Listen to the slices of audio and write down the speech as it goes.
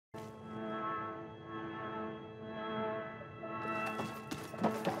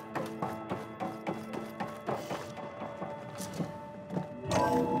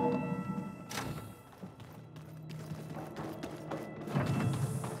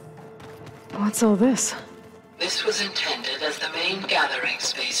What's all this? This was intended as the main gathering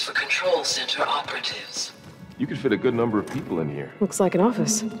space for Control Center operatives. You could fit a good number of people in here. Looks like an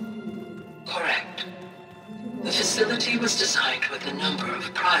office. Correct. The facility was designed with a number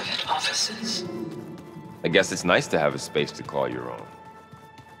of private offices. I guess it's nice to have a space to call your own.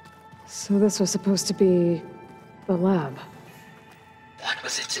 So this was supposed to be the lab. That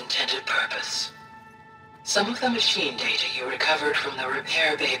was its intended purpose. Some of the machine data you recovered from the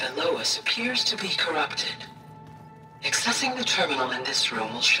repair bay below us appears to be corrupted. Accessing the terminal in this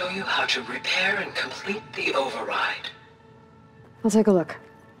room will show you how to repair and complete the override. I'll take a look.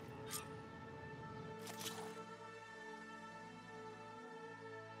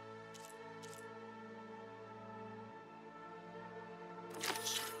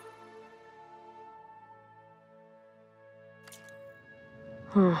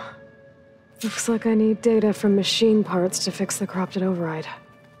 Huh. Looks like I need data from machine parts to fix the corrupted override.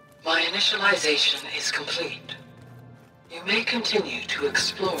 My initialization is complete. You may continue to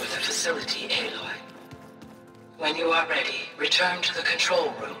explore the facility, Aloy. When you are ready, return to the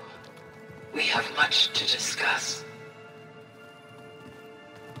control room. We have much to discuss.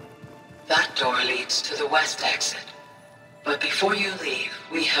 That door leads to the west exit. But before you leave,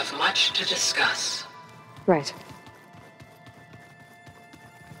 we have much to discuss. Right.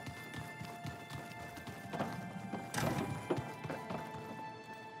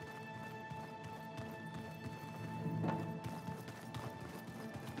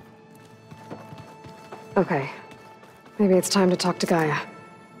 Okay. Maybe it's time to talk to Gaia.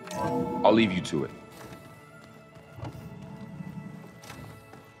 I'll leave you to it.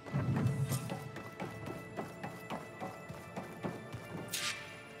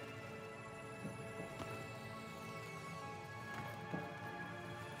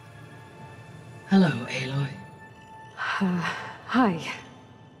 Hello, Aloy. Hi.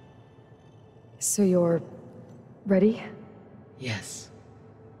 So you're ready? Yes.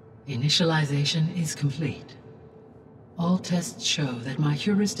 Initialization is complete. All tests show that my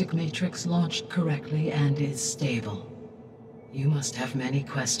heuristic matrix launched correctly and is stable. You must have many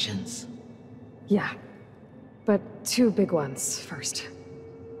questions. Yeah. But two big ones first.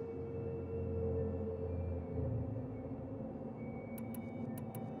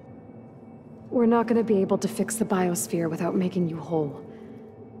 We're not gonna be able to fix the biosphere without making you whole.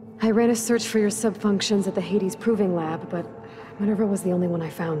 I ran a search for your subfunctions at the Hades Proving Lab, but Minerva was the only one I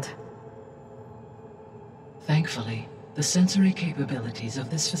found. Thankfully, the sensory capabilities of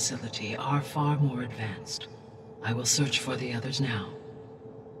this facility are far more advanced. I will search for the others now.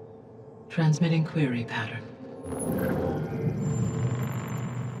 Transmitting query pattern.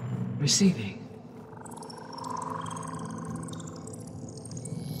 Receiving.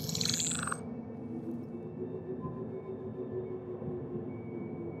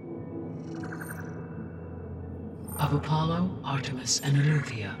 Of Apollo, Artemis, and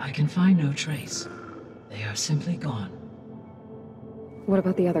Eleuthia, I can find no trace. They are simply gone. What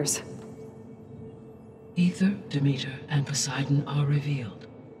about the others? Ether, Demeter, and Poseidon are revealed.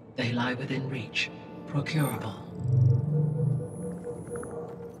 They lie within reach, procurable.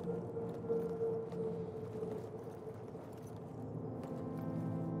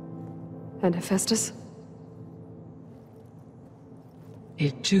 And Hephaestus?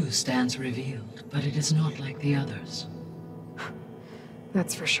 It too stands revealed, but it is not like the others.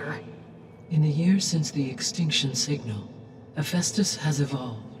 That's for sure. In the years since the extinction signal, Hephaestus has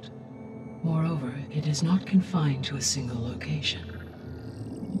evolved. Moreover, it is not confined to a single location.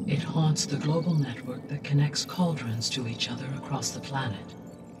 It haunts the global network that connects cauldrons to each other across the planet,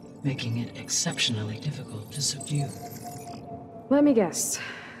 making it exceptionally difficult to subdue. Let me guess.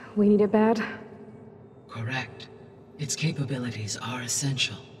 We need it bad? Correct. Its capabilities are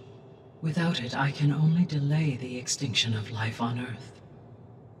essential. Without it, I can only delay the extinction of life on Earth.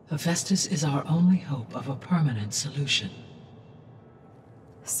 Hephaestus is our only hope of a permanent solution.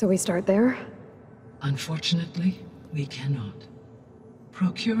 So we start there? Unfortunately, we cannot.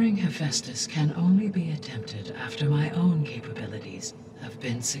 Procuring Hephaestus can only be attempted after my own capabilities have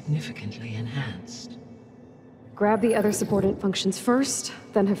been significantly enhanced. Grab the other subordinate functions first,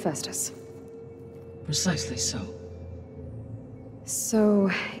 then Hephaestus. Precisely so. So,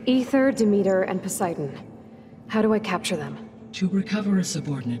 Ether, Demeter, and Poseidon. How do I capture them? To recover a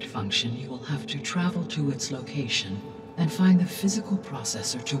subordinate function, you will have to travel to its location and find the physical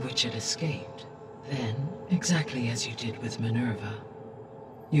processor to which it escaped. Then, exactly as you did with Minerva,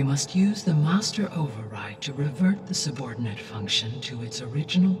 you must use the master override to revert the subordinate function to its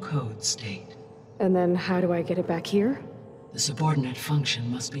original code state. And then how do I get it back here? The subordinate function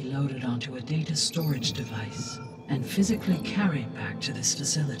must be loaded onto a data storage device and physically carried back to this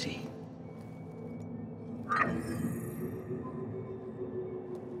facility.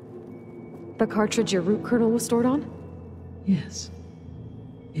 The cartridge your root kernel was stored on? Yes.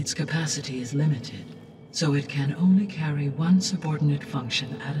 Its capacity is limited, so it can only carry one subordinate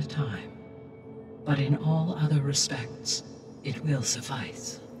function at a time. But in all other respects, it will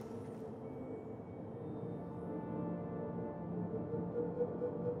suffice.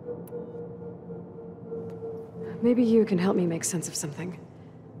 Maybe you can help me make sense of something.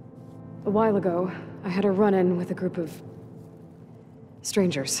 A while ago, I had a run-in with a group of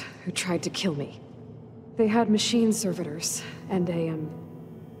strangers who tried to kill me. They had machine servitors and a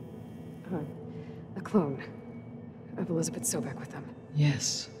clone of Elizabeth Sobek with them.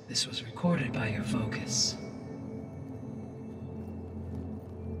 Yes, this was recorded by your focus.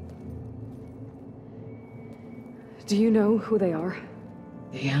 Do you know who they are?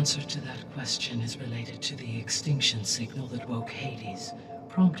 The answer to that question is related to the extinction signal that woke Hades,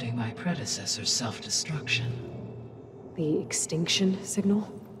 prompting my predecessor's self-destruction. The extinction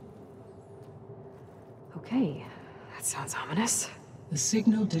signal? Okay, that sounds ominous. The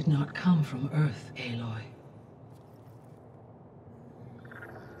signal did not come from Earth, Aloy.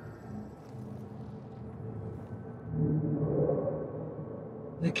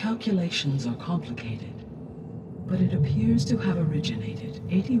 The calculations are complicated, but it appears to have originated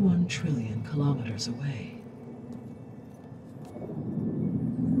 81 trillion kilometers away.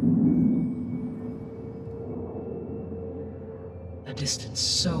 A distance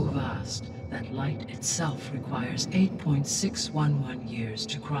so vast that light itself requires 8.611 years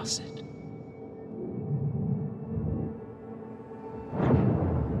to cross it.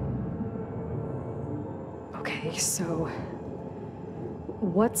 Okay, so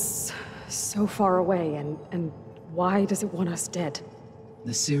what's so far away and why does it want us dead?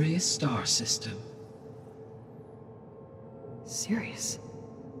 The Sirius star system. Sirius?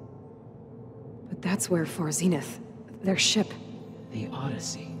 But that's where Far Zenith, their ship. The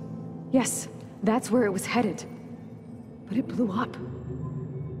Odyssey. Yes, that's where it was headed. But it blew up.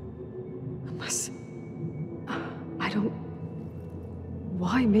 Unless... I don't...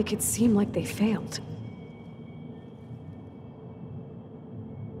 Why make it seem like they failed?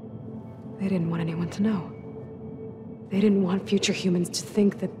 They didn't want anyone to know. They didn't want future humans to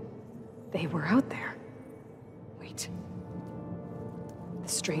think that they were out there. Wait. The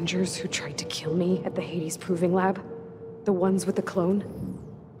strangers who tried to kill me at the Hades Proving Lab? The ones with the clone?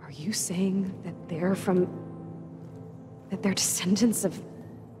 Are you saying that they're from... that they're descendants of...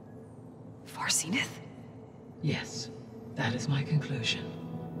 Far Zenith? Yes, that is my conclusion.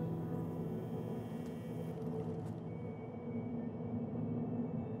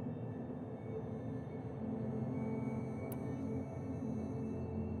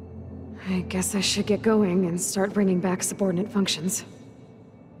 I guess I should get going and start bringing back subordinate functions.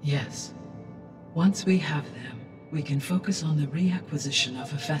 Yes. Once we have them, we can focus on the reacquisition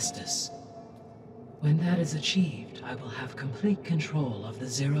of Hephaestus. When that is achieved, I will have complete control of the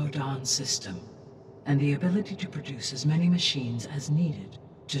Zero Dawn system, and the ability to produce as many machines as needed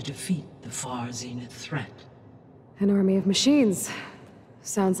to defeat the Far Zenith threat. An army of machines.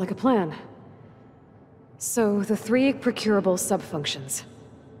 Sounds like a plan. So, the 3 procurable sub-functions.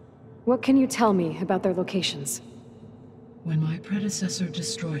 What can you tell me about their locations? When my predecessor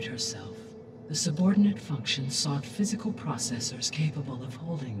destroyed herself, the subordinate functions sought physical processors capable of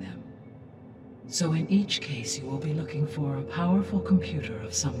holding them. So in each case you will be looking for a powerful computer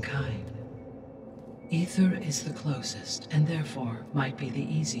of some kind. Ether is the closest, and therefore might be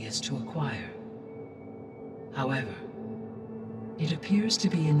the easiest to acquire. However, it appears to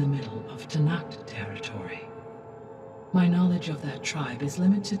be in the middle of Tanakh territory. My knowledge of that tribe is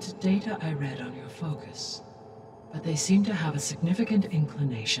limited to data I read on your focus, but they seem to have a significant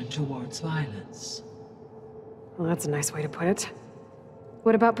inclination towards violence. Well, that's a nice way to put it.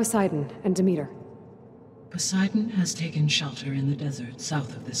 What about Poseidon and Demeter? Poseidon has taken shelter in the desert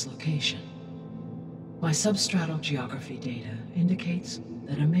south of this location. My substratal geography data indicates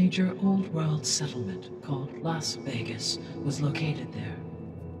that a major old-world settlement called Las Vegas was located there.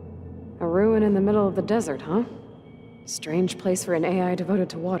 A ruin in the middle of the desert, huh? Strange place for an AI devoted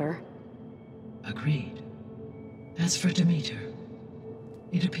to water. Agreed. As for Demeter,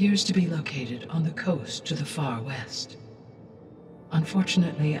 it appears to be located on the coast to the far west.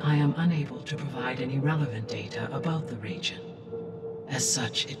 Unfortunately, I am unable to provide any relevant data about the region. As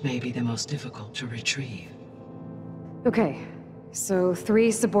such, it may be the most difficult to retrieve. Okay, so 3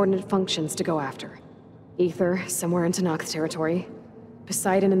 subordinate functions to go after. Ether, somewhere in Tanakh territory.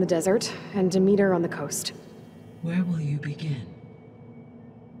 Poseidon in the desert, and Demeter on the coast. Where will you begin?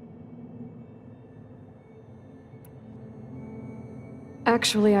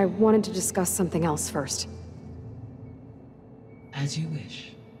 Actually, I wanted to discuss something else first. As you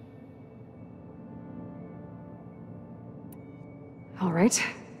wish. All right.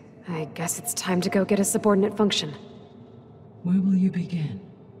 I guess it's time to go get a subordinate function. Where will you begin?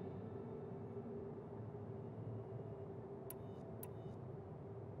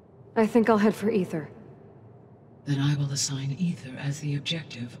 I think I'll head for Ether. Then I will assign Ether as the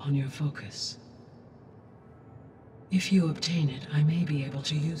objective on your focus. If you obtain it, I may be able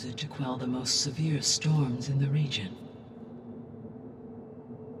to use it to quell the most severe storms in the region.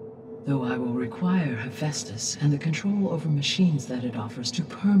 Though I will require Hephaestus and the control over machines that it offers to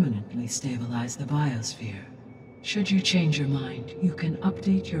permanently stabilize the biosphere. Should you change your mind, you can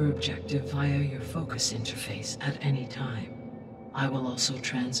update your objective via your focus interface at any time. I will also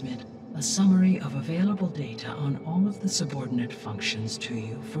transmit a summary of available data on all of the subordinate functions to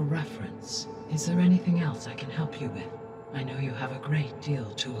you for reference. Is there anything else I can help you with? I know you have a great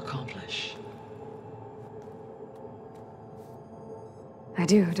deal to accomplish. I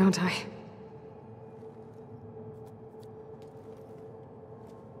do, don't I?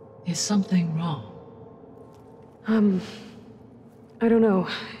 Is something wrong? I don't know.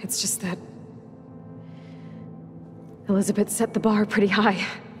 It's just that Elizabeth set the bar pretty high.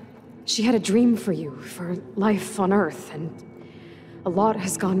 She had a dream for you, for life on Earth, and a lot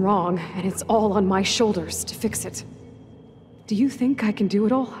has gone wrong, and it's all on my shoulders to fix it. Do you think I can do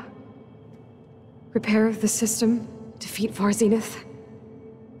it all? Repair the system, defeat Varzenith,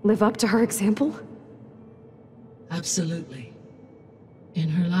 live up to her example? Absolutely. In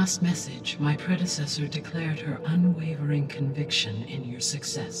her last message, my predecessor declared her unwavering conviction in your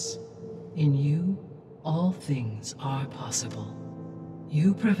success. In you, all things are possible.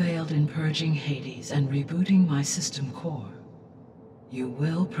 You prevailed in purging Hades and rebooting my system core. You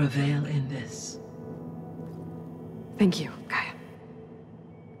will prevail in this. Thank you, Gaia.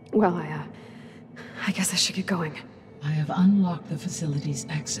 Well, I guess I should get going. I have unlocked the facility's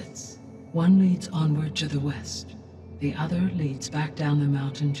exits. One leads onward to the west. The other leads back down the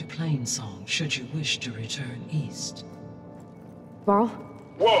mountain to Plainsong, should you wish to return east. Varl?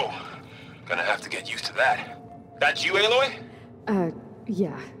 Whoa! Gonna have to get used to that. That's you, Aloy?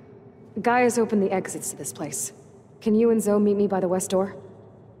 Yeah. Gaia's opened the exits to this place. Can you and Zoe meet me by the west door?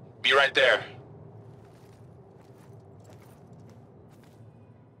 Be right there.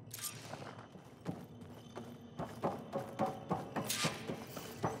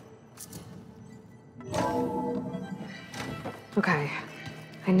 Okay.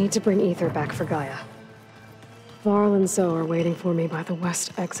 I need to bring Ether back for Gaia. Varl and Zoe are waiting for me by the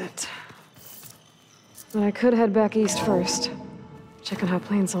west exit. But I could head back east first. Check on how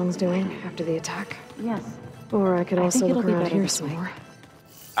Plainsong's doing after the attack. Yes. Or I could I also think it'll look be around better here this some way. more.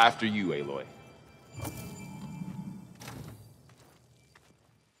 After you, Aloy.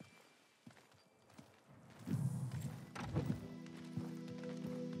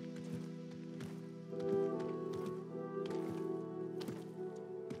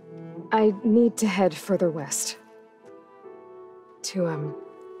 I need to head further west. To,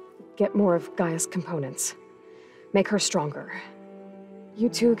 get more of Gaia's components. Make her stronger. You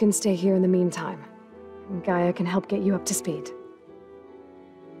two can stay here in the meantime. Gaia can help get you up to speed.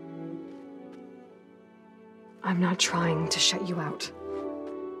 I'm not trying to shut you out.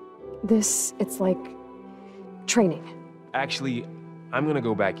 It's like training. Actually, I'm gonna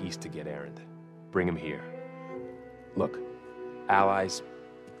go back east to get Erend. Bring him here. Look, allies,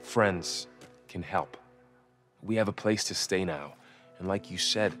 friends can help. We have a place to stay now. And like you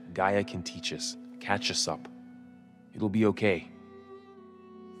said, Gaia can teach us, catch us up. It'll be okay.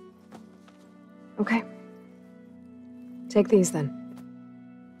 Okay. Take these then.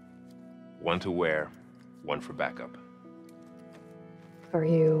 One to wear, one for backup. Are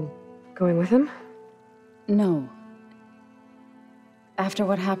you going with him? No. After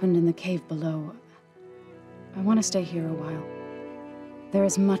what happened in the cave below, I want to stay here a while. There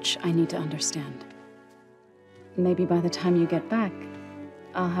is much I need to understand. Maybe by the time you get back,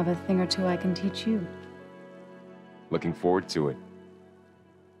 I'll have a thing or two I can teach you. Looking forward to it.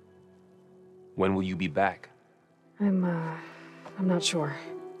 When will you be back? I'm not sure.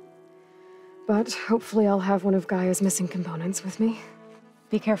 But hopefully I'll have one of Gaia's missing components with me.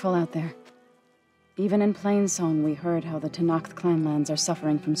 Be careful out there. Even in Plainsong, we heard how the Tenakth clanlands are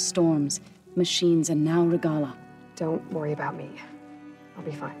suffering from storms, machines, and now Regala. Don't worry about me. I'll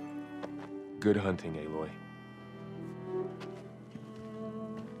be fine. Good hunting, Aloy.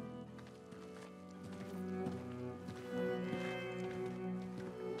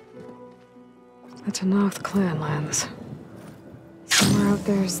 The Tenakth clanlands. Somewhere out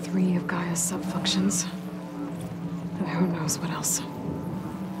there's 3 of Gaia's sub-functions. And who knows what else.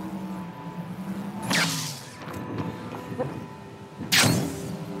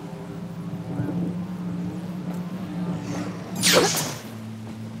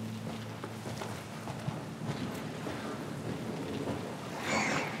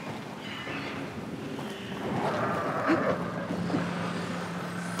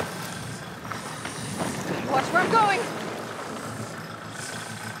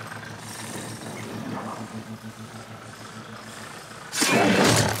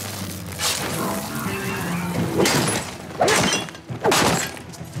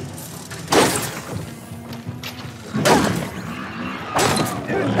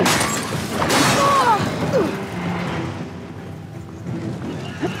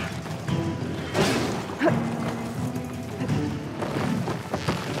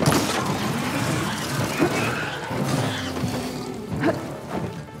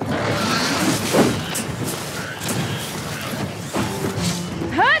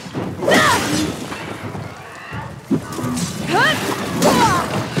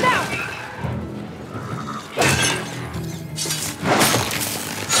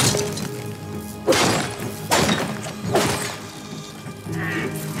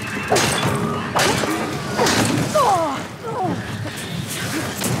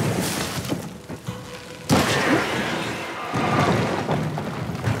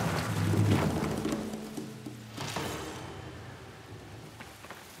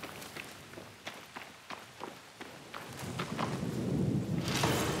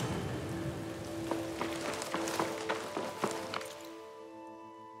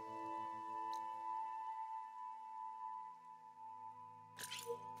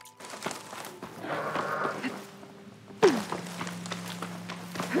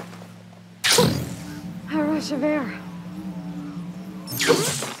 Rush of air.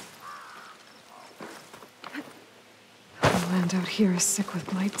 The land out here is sick with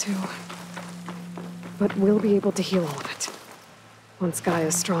blight too. But we'll be able to heal all of it. Once Gaia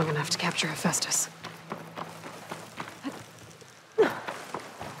is strong enough to capture Hephaestus.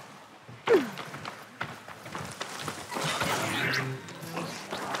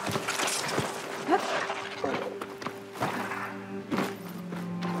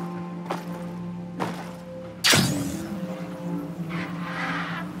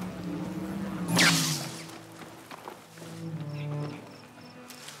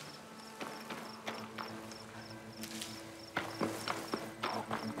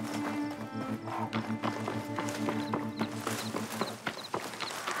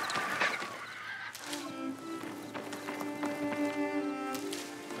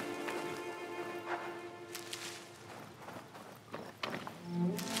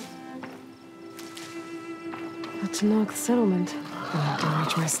 To knock the settlement. I didn't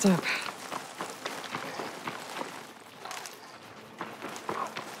reach my step.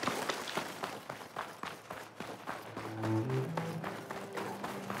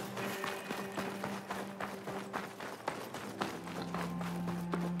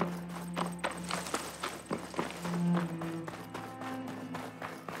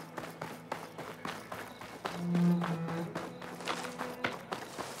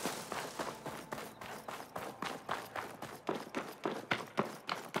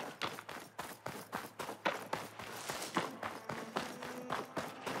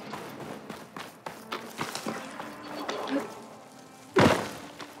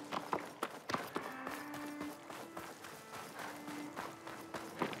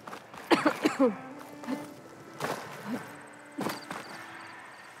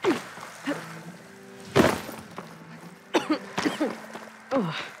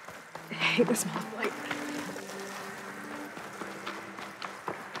 Oh, I hate the smell of blight.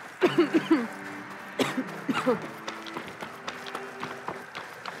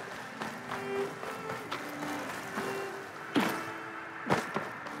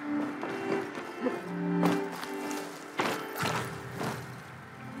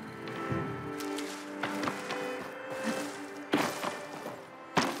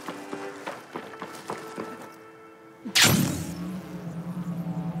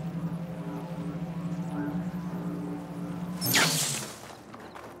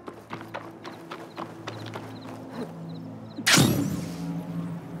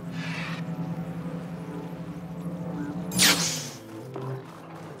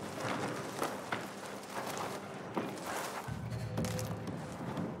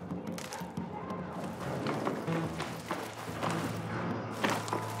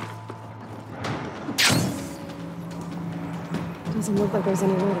 Doesn't look like there's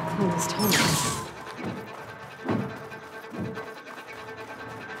any way to climb this tunnel.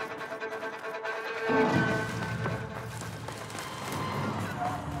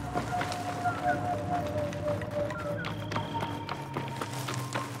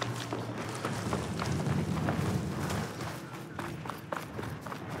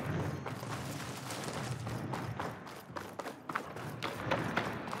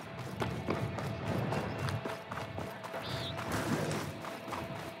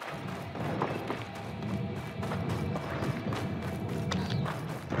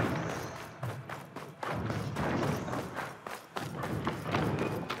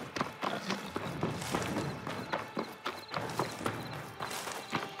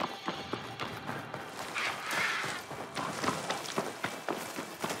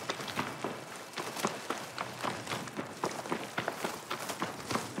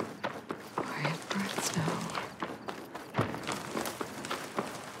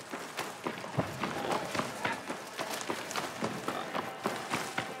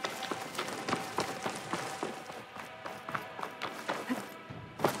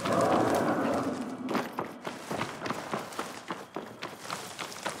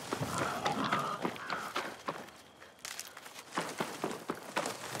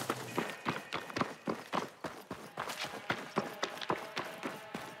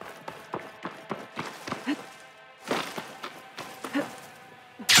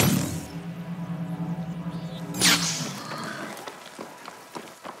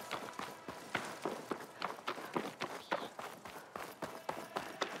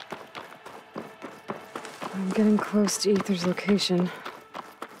 I'm getting close to Ether's location.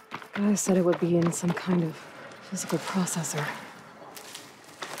 Guy said it would be in some kind of physical processor.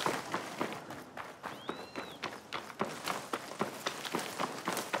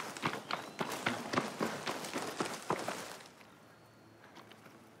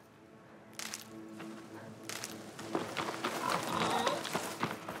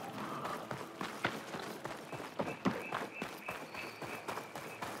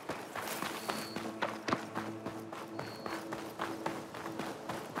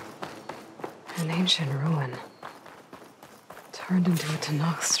 An ancient ruin. Turned into a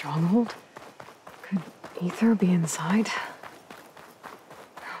Tanakh stronghold? Could Ether be inside?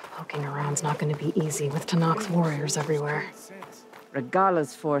 Poking around's not going to be easy with Tanakh's warriors everywhere.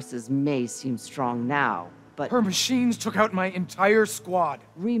 Regala's forces may seem strong now, but... Her machines took out my entire squad.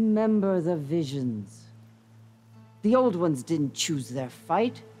 Remember the visions. The old ones didn't choose their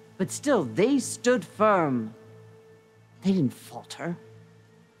fight, but still, they stood firm. They didn't falter.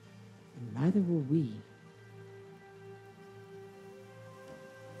 And neither will we.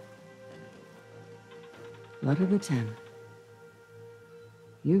 Blood of the Ten.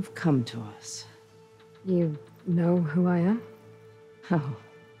 You've come to us. You know who I am? Oh,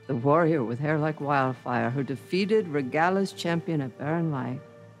 the warrior with hair like wildfire who defeated Regala's champion at Barren Light.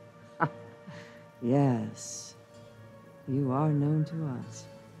 Yes, you are known to us.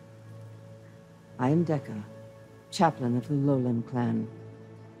 I am Dekka, chaplain of the Lowland clan.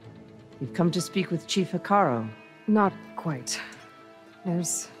 You've come to speak with Chief Hikaru. Not quite.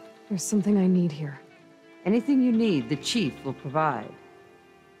 There's something I need here. Anything you need, the chief will provide.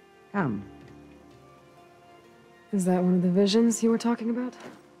 Come. Is that one of the visions you were talking about?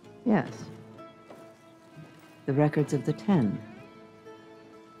 Yes. The records of the 10.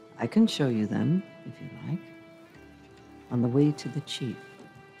 I can show you them, if you like. On the way to the chief.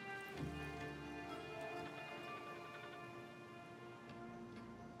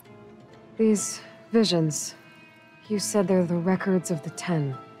 These visions, you said they're the records of the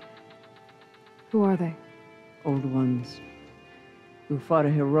 10. Who are they? Old ones, who fought a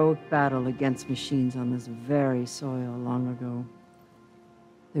heroic battle against machines on this very soil long ago.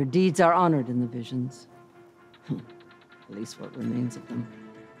 Their deeds are honored in the visions. At least what remains of them.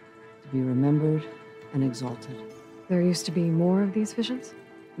 To be remembered and exalted. There used to be more of these visions?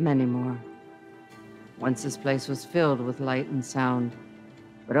 Many more. Once this place was filled with light and sound.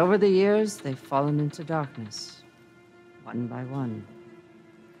 But over the years, they've fallen into darkness. One by one.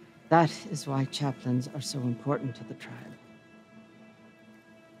 That is why chaplains are so important to the tribe.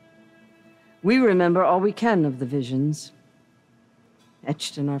 We remember all we can of the visions,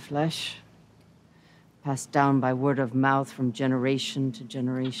 etched in our flesh, passed down by word of mouth from generation to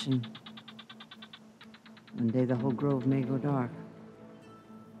generation. One day the whole grove may go dark.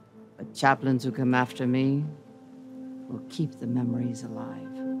 But chaplains who come after me will keep the memories alive.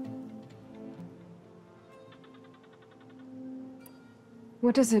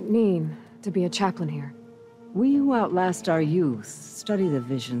 What does it mean to be a chaplain here? We who outlast our youth study the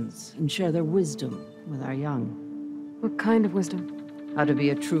visions and share their wisdom with our young. What kind of wisdom? How to be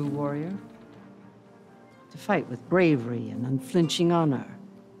a true warrior. To fight with bravery and unflinching honor.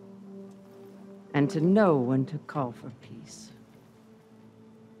 And to know when to call for peace.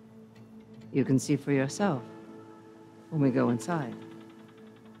 You can see for yourself when we go inside.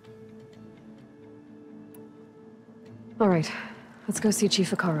 All right, let's go see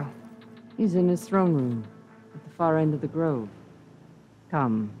Chief Hikaru. He's in his throne room at the far end of the grove.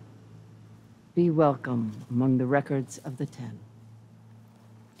 Come. Be welcome among the records of the 10.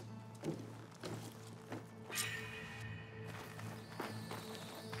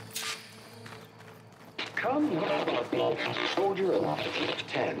 Come with soldier of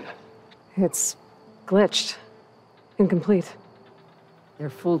 10. It's glitched. Incomplete. Their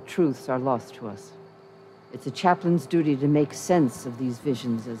full truths are lost to us. It's a chaplain's duty to make sense of these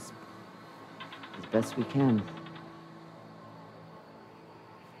visions as best we can.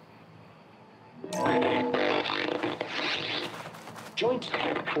 Joint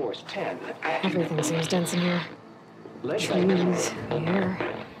Force 10. Everything seems dense in here. Trees,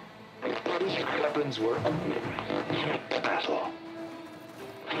 air. Weapons work. Battle.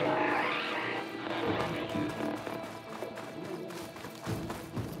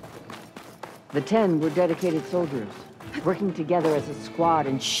 The 10 were dedicated soldiers, working together as a squad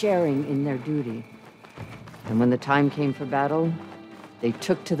and sharing in their duty. And when the time came for battle, they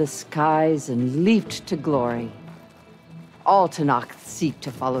took to the skies and leaped to glory. All Tanakh seek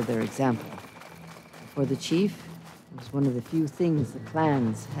to follow their example. For the chief, it was one of the few things the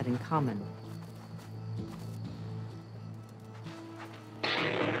clans had in common.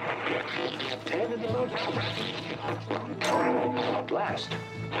 Blast.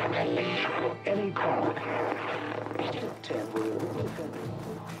 Any problem. 10 will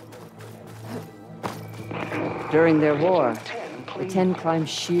During their war, the 10 climbed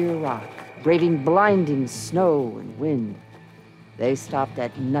sheer rock, braving blinding snow and wind. They stopped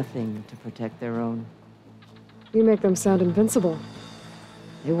at nothing to protect their own. You make them sound invincible.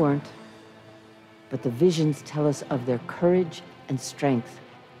 They weren't. But the visions tell us of their courage and strength,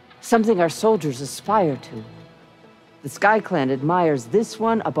 something our soldiers aspire to. The Sky Clan admires this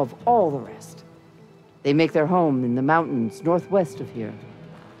one above all the rest. They make their home in the mountains northwest of here.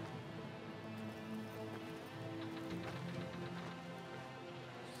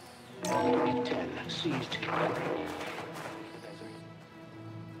 seized.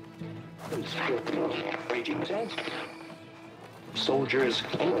 Raging tanks. Soldiers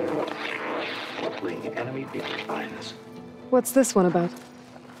fling enemy lines. What's this one about?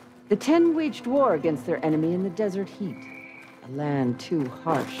 The 10 waged war against their enemy in the desert heat. A land too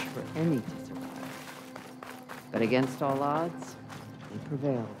harsh for any to survive. But against all odds, they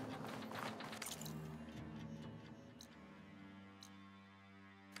prevailed.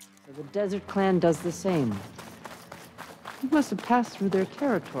 So the Desert Clan does the same. You must have passed through their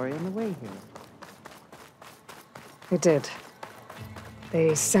territory on the way here. I did.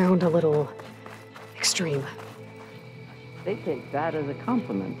 They sound a little extreme. They take that as a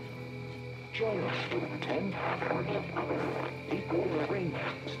compliment. Join us for 10. Equal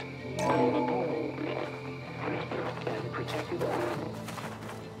remnants. And protected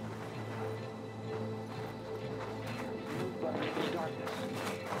darkness.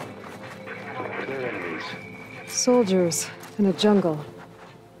 Their enemies. Soldiers in a jungle.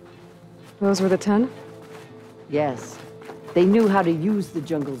 Those were the 10? Yes. They knew how to use the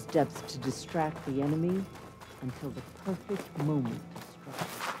jungle's depths to distract the enemy until the perfect moment to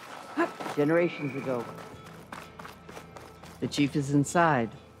strike. Generations ago. The chief is inside.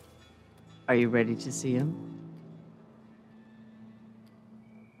 Are you ready to see him?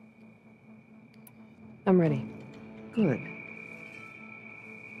 I'm ready. Good.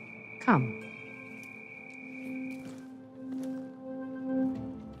 Come.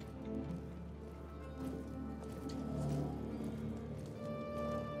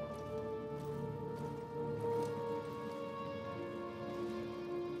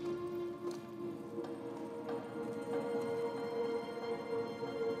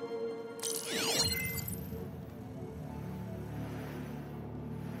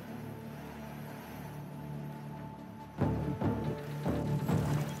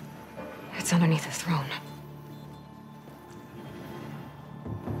 It's underneath the throne.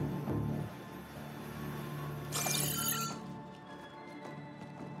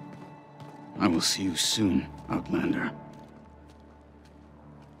 I will see you soon, Outlander.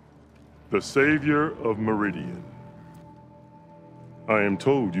 The savior of Meridian. I am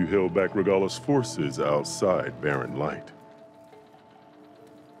told you held back Regala's forces outside Barren Light.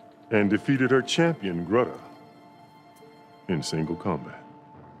 And defeated her champion, Grutta, in single combat.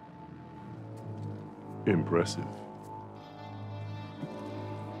 Impressive.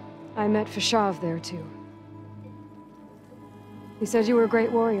 I met Fashav there, too. He said you were a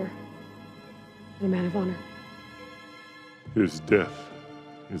great warrior. And a man of honor. His death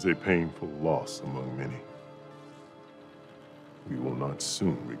is a painful loss among many. We will not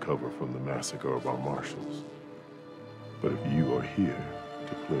soon recover from the massacre of our marshals. But if you are here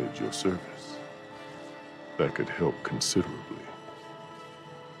to pledge your service, that could help considerably.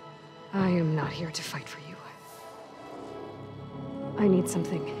 I am not here to fight for you. I need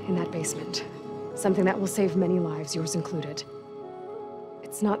something in that basement. Something that will save many lives, yours included.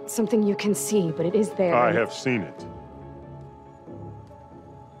 It's not something you can see, but it is there. I have seen it.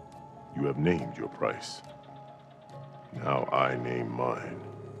 You have named your price. Now I name mine.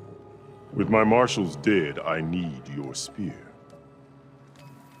 With my marshals dead, I need your spear.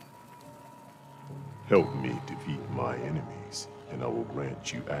 Help me defeat my enemies, and I will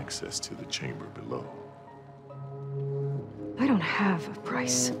grant you access to the chamber below. I don't have a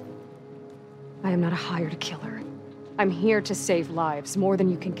price. I am not a hired killer. I'm here to save lives, more than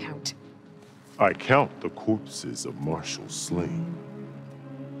you can count. I count the corpses of marshals slain.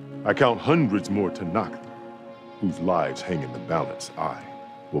 I count hundreds more to knock them, whose lives hang in the balance. I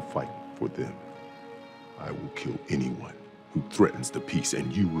will fight for them. I will kill anyone who threatens the peace,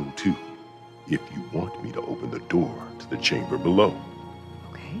 and you will too, if you want me to open the door to the chamber below.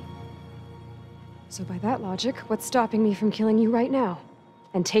 Okay. So by that logic, what's stopping me from killing you right now?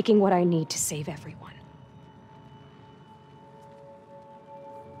 And taking what I need to save everyone?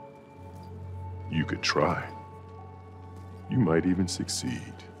 You could try. You might even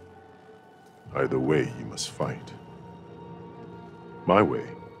succeed. Either way, you must fight. My way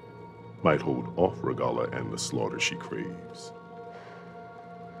might hold off Regala and the slaughter she craves.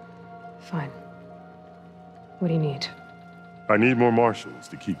 Fine. What do you need? I need more marshals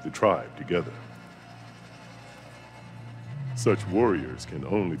to keep the tribe together. Such warriors can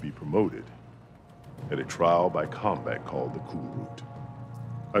only be promoted at a trial by combat called the Kulrut.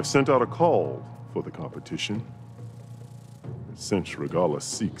 I've sent out a call for the competition. Since Regala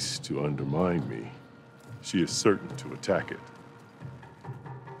seeks to undermine me, she is certain to attack it.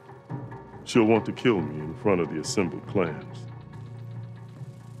 She'll want to kill me in front of the assembled clans.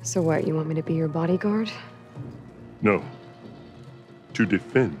 So what, you want me to be your bodyguard? No, to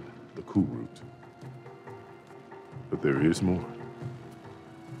defend the Kulrut. But there is more.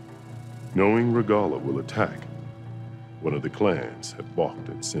 Knowing Regala will attack, one of the clans have balked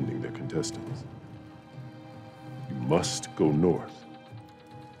at sending their contestants. You must go north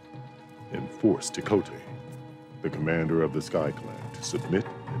and force Tekote, the commander of the Sky Clan, to submit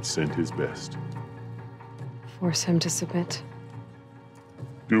and send his best. Force him to submit?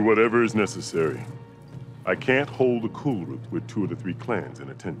 Do whatever is necessary. I can't hold the Kulrut with 2 of the 3 clans in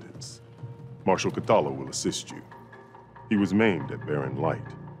attendance. Marshal Kathala will assist you. He was maimed at Barren Light,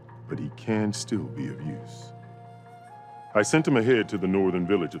 but he can still be of use. I sent him ahead to the northern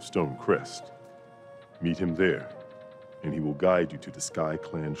village of Stone Crest. Meet him there, and he will guide you to the Sky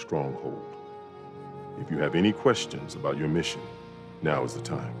Clan stronghold. If you have any questions about your mission, now is the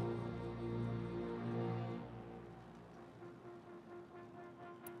time.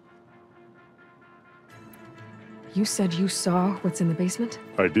 You said you saw what's in the basement?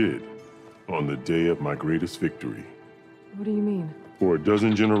 I did, on the day of my greatest victory. What do you mean? For a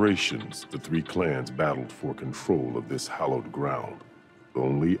dozen generations, the 3 clans battled for control of this hallowed ground.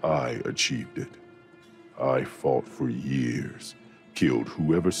 Only I achieved it. I fought for years, killed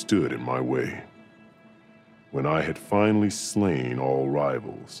whoever stood in my way. When I had finally slain all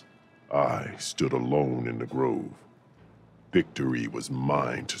rivals, I stood alone in the grove. Victory was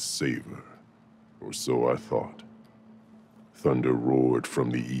mine to savor, or so I thought. Thunder roared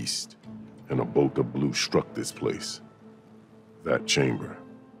from the east, and a bolt of blue struck this place. That chamber.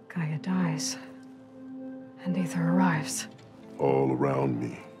 Gaia dies, and Aether arrives. All around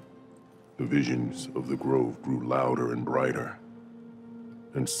me, the visions of the grove grew louder and brighter,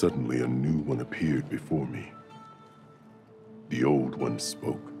 and suddenly a new one appeared before me. The old ones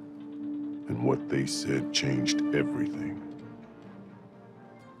spoke, and what they said changed everything.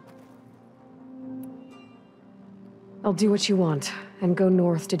 I'll do what you want, and go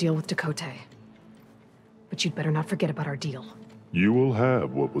north to deal with Tekote. But you'd better not forget about our deal. You will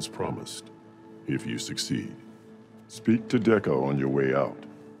have what was promised, if you succeed. Speak to Dekka on your way out.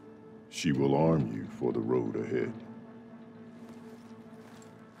 She will arm you for the road ahead.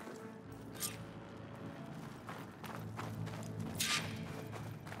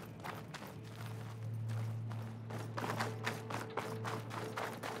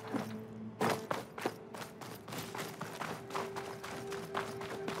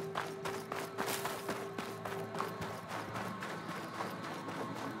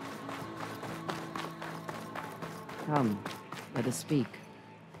 Come, let us speak.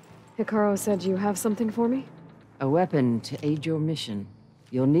 Hikaru said you have something for me? A weapon to aid your mission.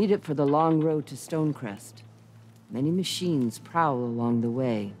 You'll need it for the long road to Stonecrest. Many machines prowl along the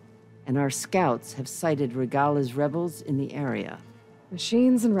way, and our scouts have sighted Regala's rebels in the area.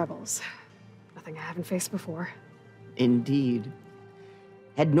 Machines and rebels. Nothing I haven't faced before. Indeed.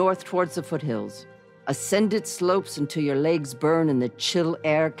 Head north towards the foothills. Ascend its slopes until your legs burn and the chill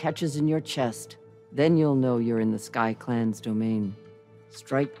air catches in your chest. Then you'll know you're in the Sky Clan's domain.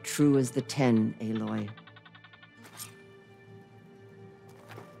 Strike true as the 10, Aloy.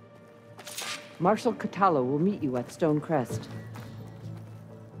 Marshal Kathala will meet you at Stonecrest.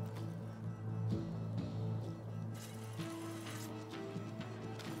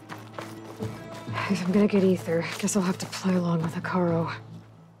 If I'm gonna get Aether, guess I'll have to play along with Hikaru.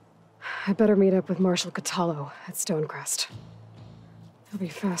 I better meet up with Marshal Katalo at Stonecrest. It'll be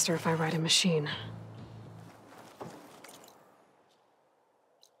faster if I ride a machine.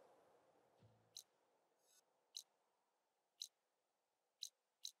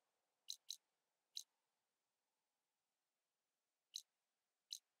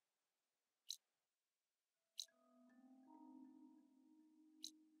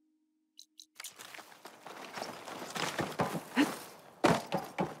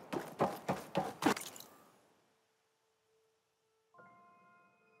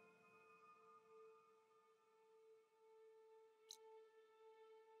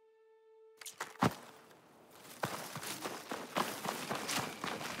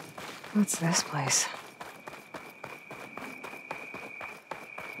 What's this place?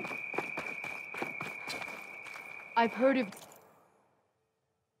 I've heard of...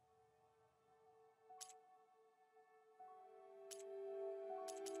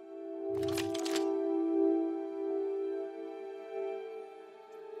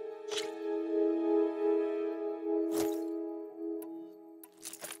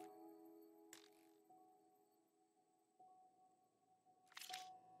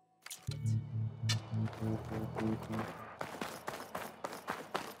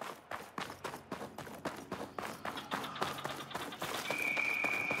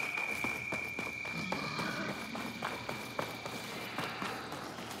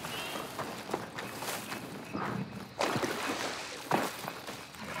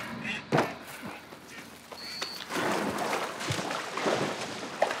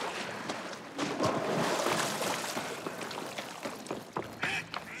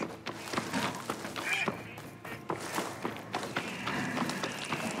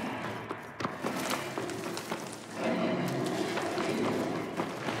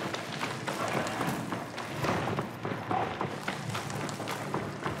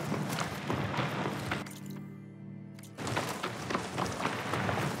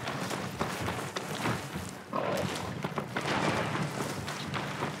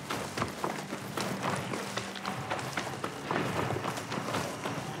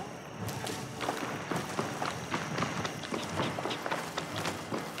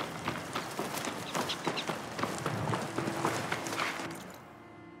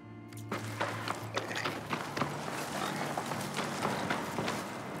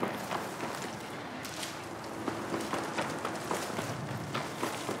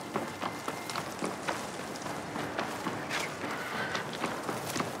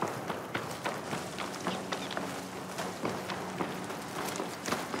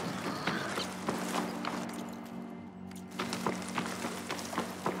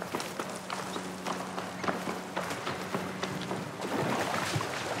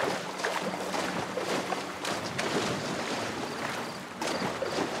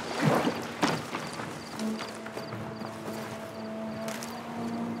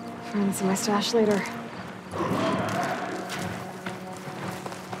 Find some of my stash later.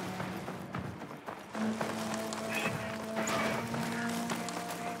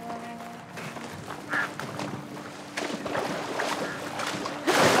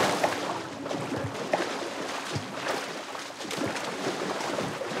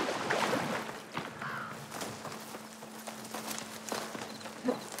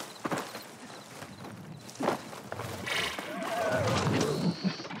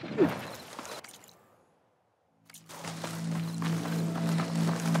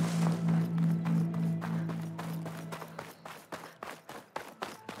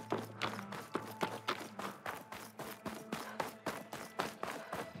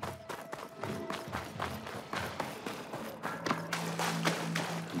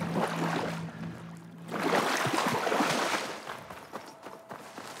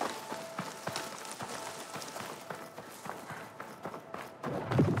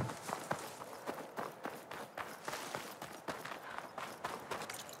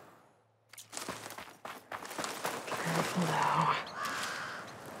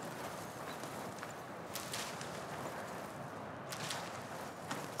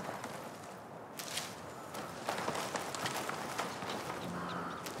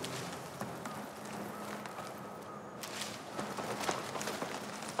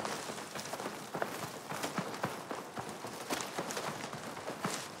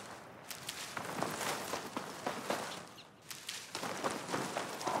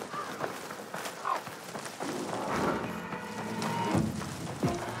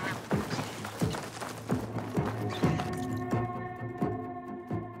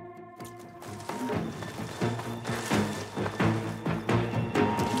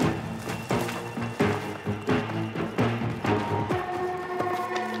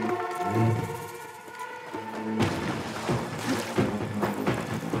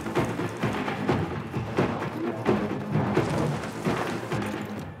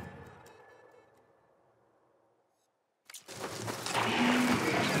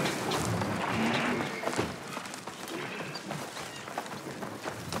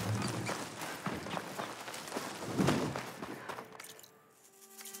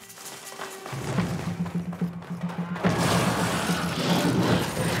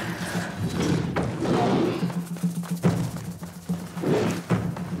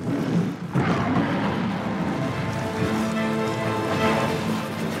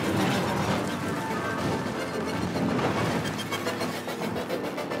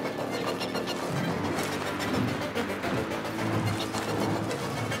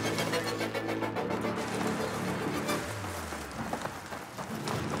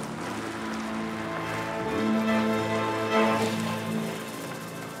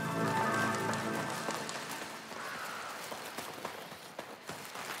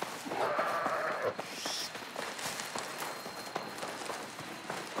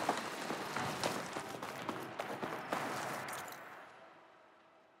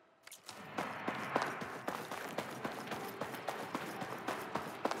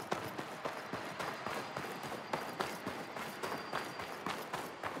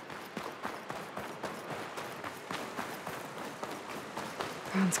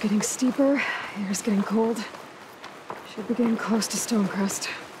 Ground's getting steeper, air's getting cold. Should be getting close to Stonecrest.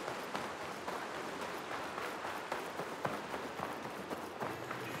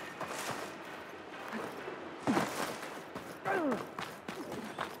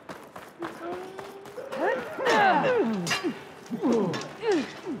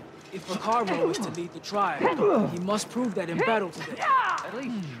 If Ricardo is to lead the tribe, he must prove that in battle today. At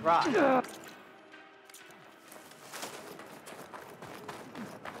least try.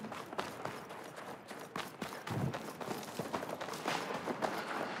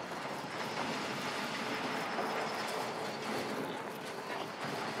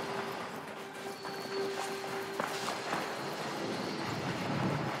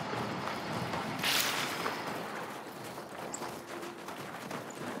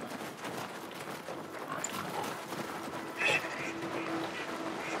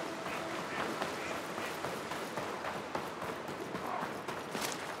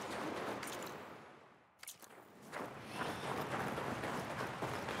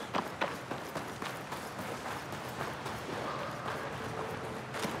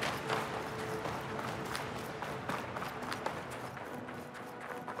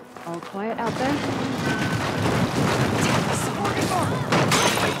 All quiet out there?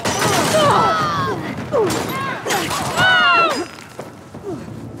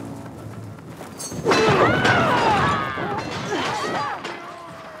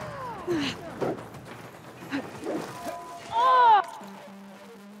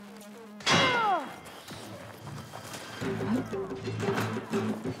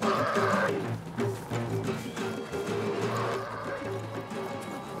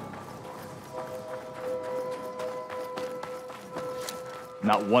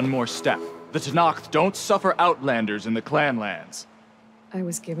 Not one more step. The Tenakth don't suffer outlanders in the clan lands. I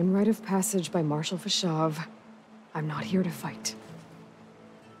was given rite of passage by Marshal Fashav. I'm not here to fight.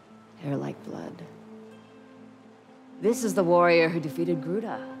 Hair like blood. This is the warrior who defeated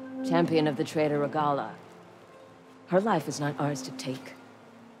Gruda, champion of the traitor Regala. Her life is not ours to take.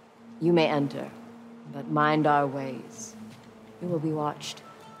 You may enter, but mind our ways. You will be watched.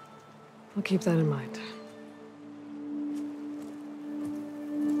 I'll keep that in mind.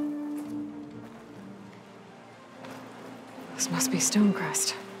 This must be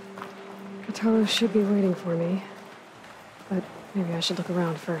Stonecrest. Katalo should be waiting for me, but maybe I should look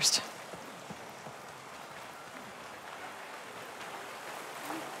around first.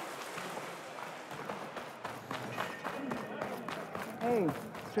 Hey,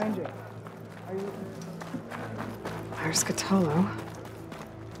 stranger. Are you... There's Katalo.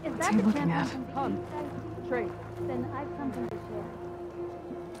 What's he looking at? Trade. Then I've something to share.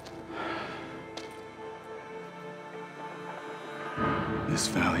 This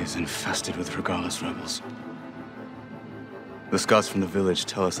valley is infested with Regala's rebels. The scouts from the village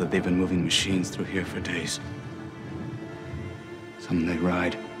tell us that they've been moving machines through here for days. Some they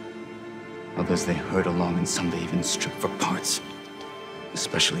ride, others they herd along, and some they even strip for parts,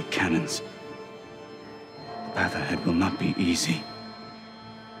 especially cannons. The path ahead will not be easy.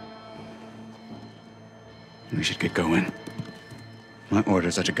 We should get going. My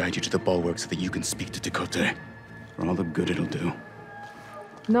orders are to guide you to the bulwark so that you can speak to Tekote, for all the good it'll do.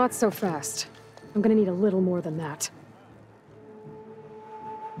 Not so fast. I'm gonna need a little more than that.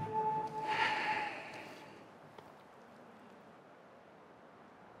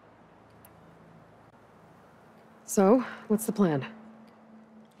 So, what's the plan?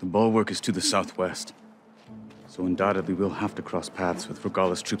 The bulwark is to the southwest, so undoubtedly we'll have to cross paths with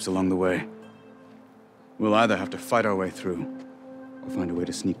Regala's troops along the way. We'll either have to fight our way through, or find a way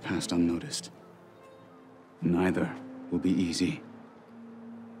to sneak past unnoticed. Neither will be easy.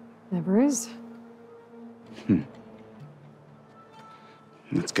 Never is.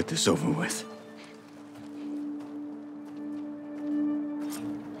 Let's get this over with.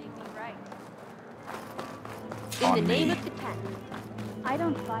 In the name of the Ten. I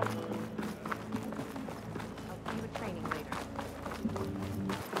don't fight. I'll see you at training later.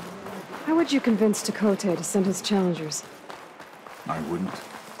 How would you convince Tekote to send his challengers? I wouldn't.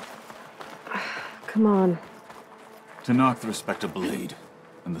 Come on. Tenakth respect a blade,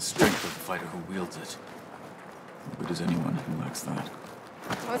 and the strength of the fighter who wields it. Good as anyone who lacks that.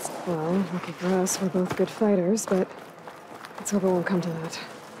 Well, lucky for us, we're both good fighters, but let's hope it won't come to that.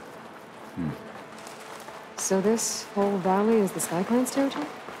 So this whole valley is the Sky Clan's territory?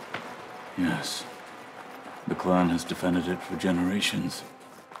 Yes. The clan has defended it for generations.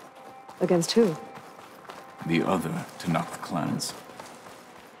 Against who? The other Tenakth clans.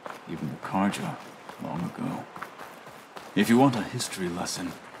 Even the Karja, long ago. If you want a history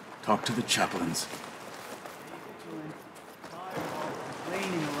lesson, talk to the chaplains. Blame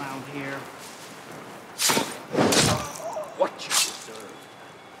here. What you deserve.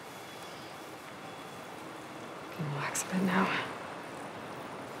 Can relax a bit now.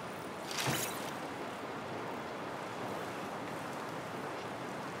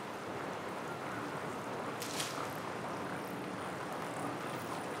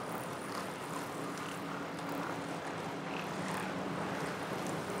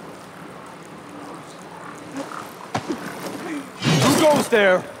 Who goes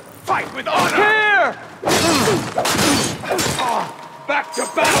there? Fight with honor! Here! Back to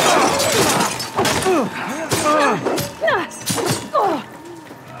battle!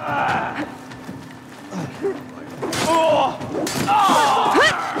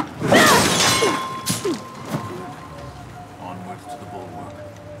 Onwards to the bulwark.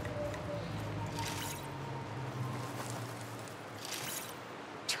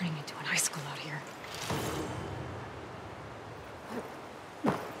 Turning into an icicle out here.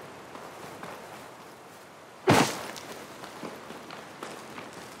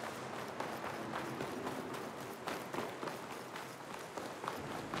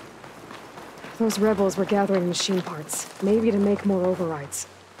 Those rebels were gathering machine parts, maybe to make more overrides.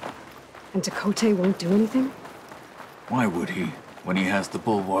 And Tekote won't do anything? Why would he, when he has the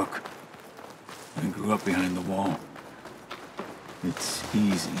bulwark? I grew up behind the wall. It's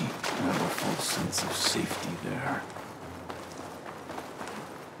easy to have a false sense of safety there.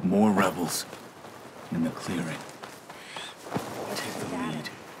 More rebels in the clearing. Take the lead.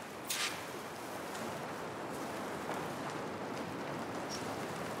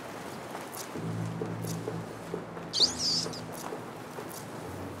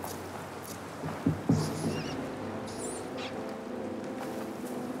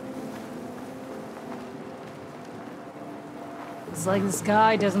 It's like the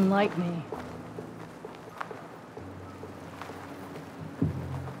sky doesn't like me.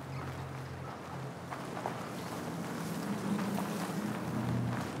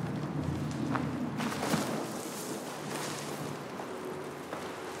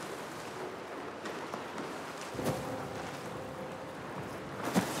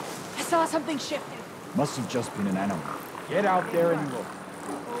 I saw something shifting. Must have just been an animal. Get out there and look.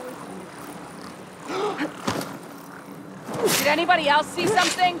 Did anybody else see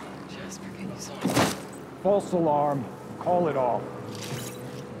something? Jasper, can you see? False alarm. Call it off.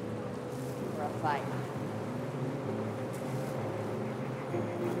 For a fight.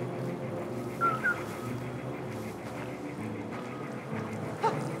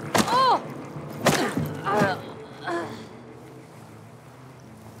 Oh!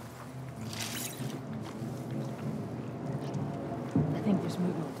 I think there's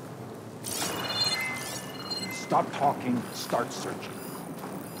movement. Stop talking, start searching.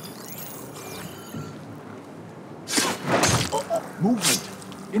 Movement!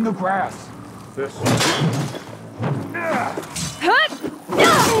 In the grass! This.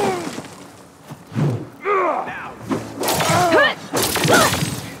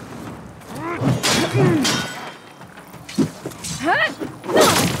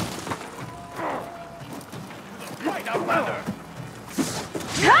 Fight out leather!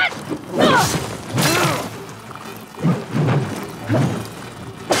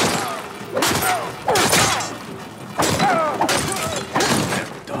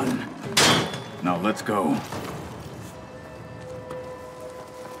 Done. Now let's go.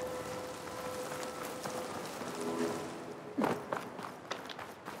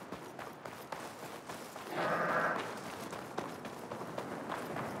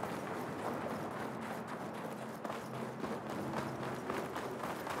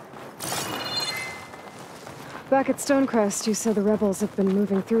 Back at Stonecrest, you said the rebels have been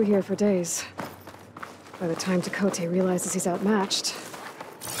moving through here for days. By the time Tekote realizes he's outmatched,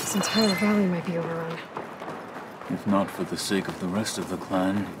 this entire valley might be overrun. If not for the sake of the rest of the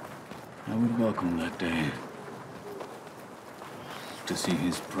clan, I would welcome that day. To see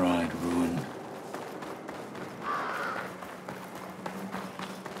his pride ruined.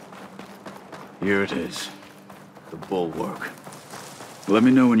 Here it is. The bulwark. Let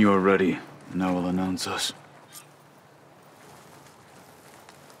me know when you are ready, and I will announce us.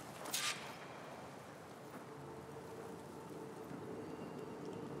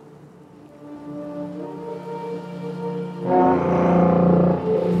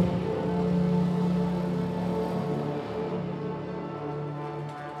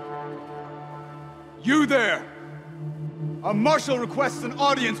 You there! A marshal requests an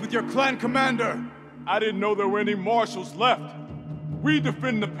audience with your clan commander. I didn't know there were any marshals left. We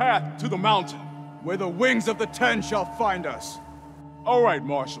defend the path to the mountain. Where the wings of the Ten shall find us. All right,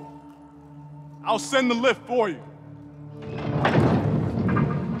 Marshal. I'll send the lift for you.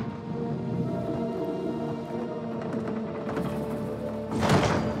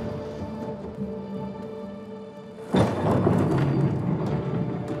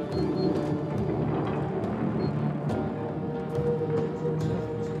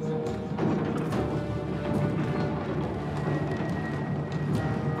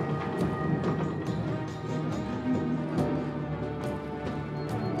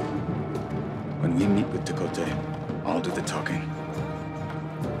 Tekote. I'll do the talking.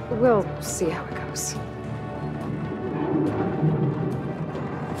 We'll see how it goes.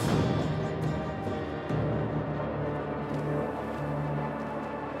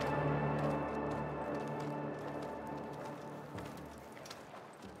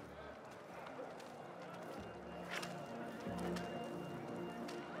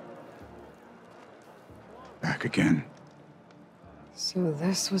 Back again. So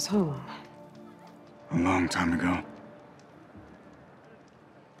this was home. A long time ago.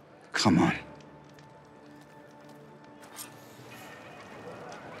 Come on. Is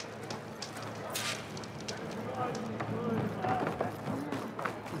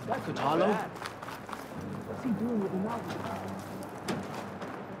that Katalo? What's he doing with the novel?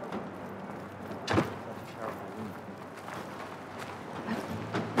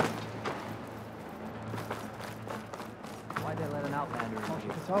 Why'd they let an outlander in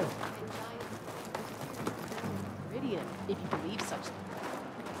here? Katalo. Meridian, if you believe such things.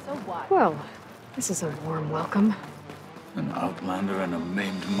 So what? Well, this is a warm welcome. An outlander and a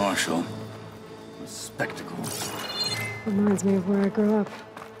maimed marshal. A spectacle. Reminds me of where I grew up.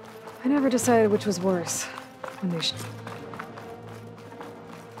 I never decided which was worse. When they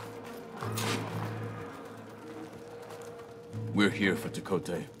We're here for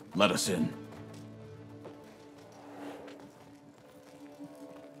Tekote. Let us in.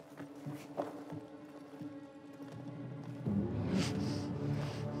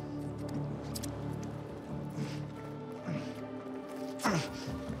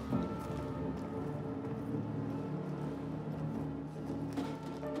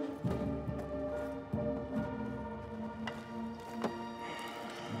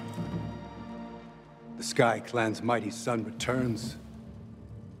 The Sky Clan's mighty son returns.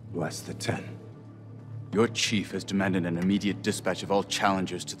 Bless the Ten. Your chief has demanded an immediate dispatch of all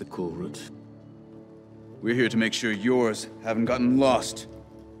challengers to the Cool Route. We're here to make sure yours haven't gotten lost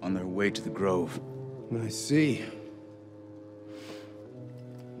on their way to the Grove. I see.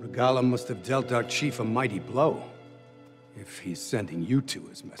 Regala must have dealt our chief a mighty blow, if he's sending you two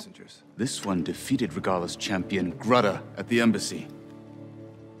as messengers. This one defeated Regala's champion, Grudda, at the embassy.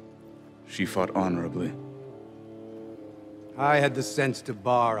 She fought honorably. I had the sense to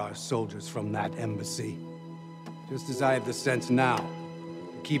bar our soldiers from that embassy. Just as I have the sense now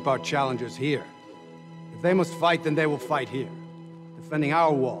to keep our challengers here. If they must fight, then they will fight here. Defending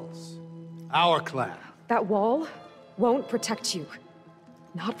our walls. Our clan. That wall won't protect you.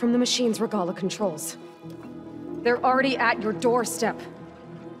 Not from the machines Regala controls. They're already at your doorstep.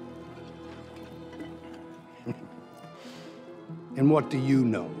 And what do you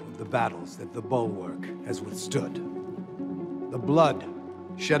know of the battles that the Bulwark has withstood? The blood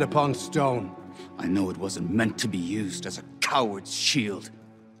shed upon stone. I know it wasn't meant to be used as a coward's shield.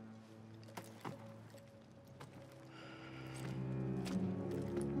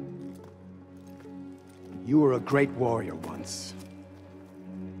 You were a great warrior once.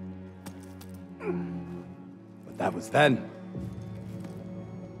 But that was then.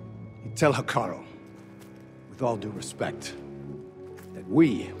 You tell Hikaru, with all due respect, that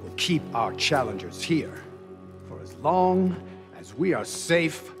we will keep our challengers here for as long as we are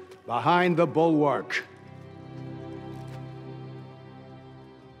safe behind the Bulwark.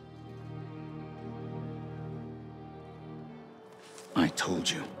 I told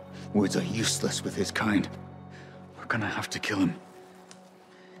you, words are useless with his kind. We're gonna have to kill him.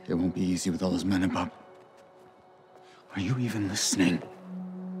 It won't be easy with all his men about. Are you even listening?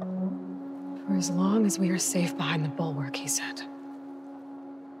 For as long as we are safe behind the Bulwark, he said.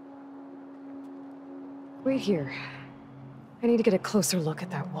 Wait here. I need to get a closer look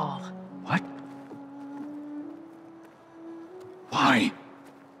at that wall. What? Why?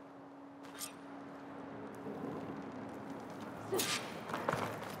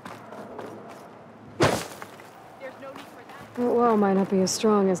 That wall might not be as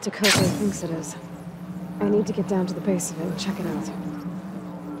strong as Tekote thinks it is. I need to get down to the base of it and check it out.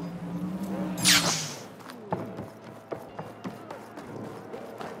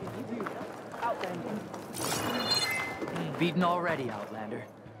 Beaten already, Outlander.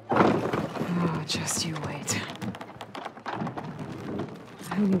 Oh, just you wait.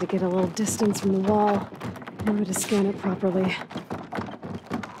 I need to get a little distance from the wall in order to scan it properly.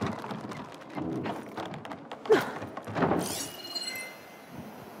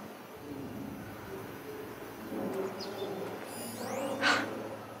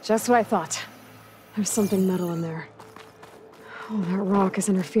 Just what I thought. There's something metal in there. Oh, that rock is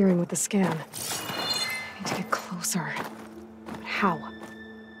interfering with the scan. I need to get closer. But how?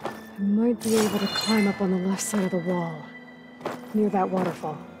 I might be able to climb up on the left side of the wall, near that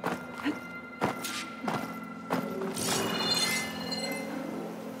waterfall.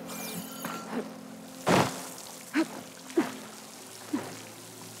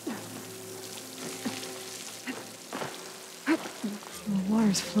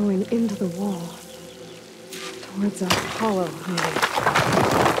 power's flowing into the wall. Towards a hollow, maybe.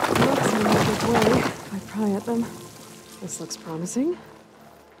 Looks in a good way if I pry at them. This looks promising.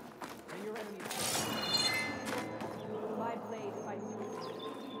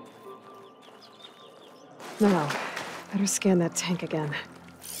 No. Better scan that tank again.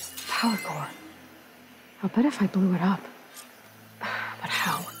 Power core. I'll bet if I blew it up. But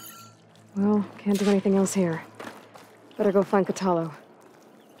how? Well, can't do anything else here. Better go find Catalo.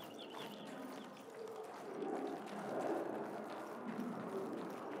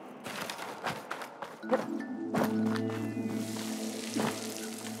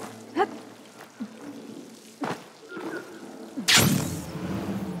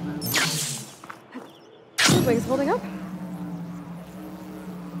 Wings holding up?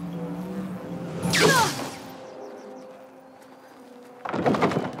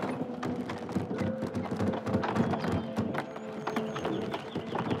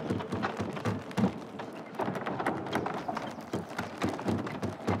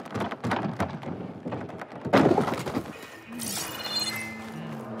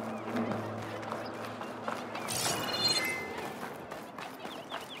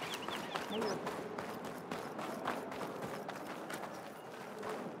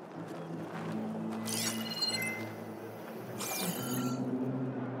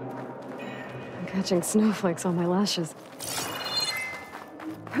 Catching snowflakes on my lashes.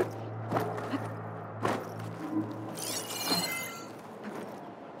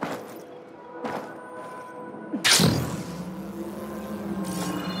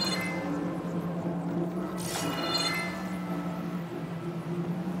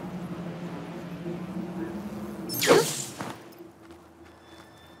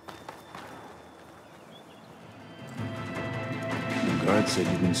 Said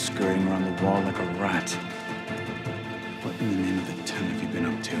you've been scurrying around the wall like a rat. What in the name of the Ten have you been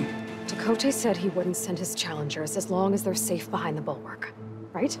up to? Tekote said he wouldn't send his challengers as long as they're safe behind the bulwark,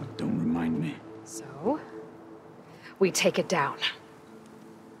 right? Don't remind me. So, we take it down.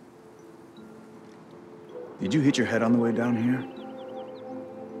 Did you hit your head on the way down here?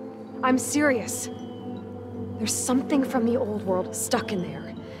 I'm serious. There's something from the old world stuck in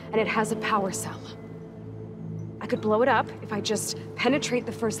there, and it has a power cell. I could blow it up if I just penetrate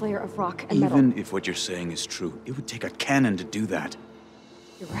the first layer of rock and metal. Even if what you're saying is true, it would take a cannon to do that.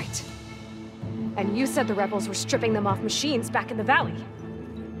 You're right. And you said the rebels were stripping them off machines back in the valley.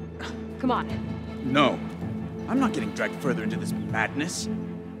 Come on. No. I'm not getting dragged further into this madness.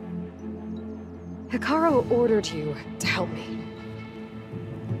 Hikaru ordered you to help me.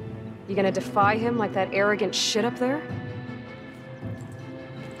 You gonna defy him like that arrogant shit up there?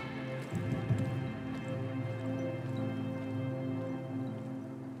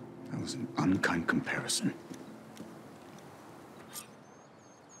 That was an unkind comparison.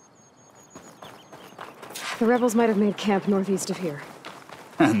 The rebels might have made camp northeast of here.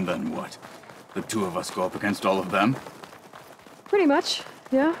 And then what? The two of us go up against all of them? Pretty much,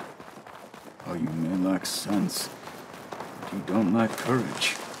 yeah. Oh, you may lack sense, but you don't lack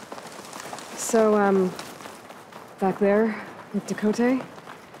courage. So, back there, with Tekote,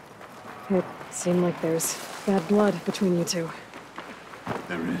 it seemed like there's bad blood between you two.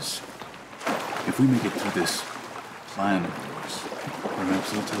 There is. If we make it through this plan of yours,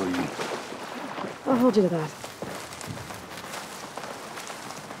 perhaps I'll tell you. I'll hold you to that.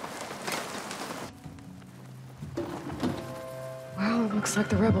 Well, it looks like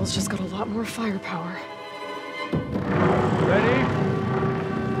the rebels just got a lot more firepower. Ready?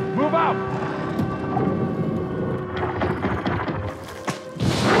 Move out!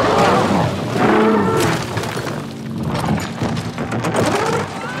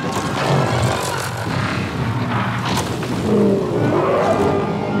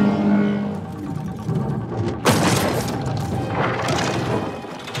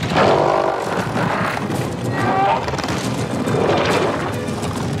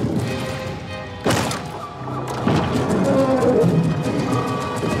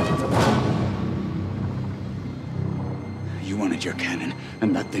 You wanted your cannon,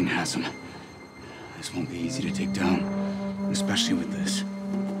 and that thing has him. This won't be easy to take down, especially with this.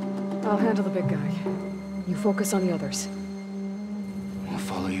 I'll handle the big guy. You focus on the others. I'll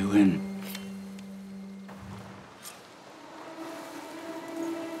follow you in.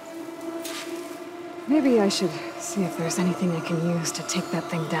 Maybe I should see if there's anything I can use to take that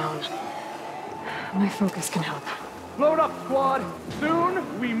thing down. My focus can help. Load up, squad!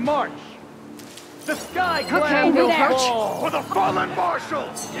 Soon we march! The sky Okay, clan we'll will march. fall! For the fallen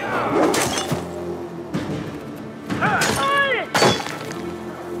marshals!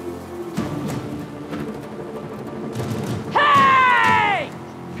 Hey!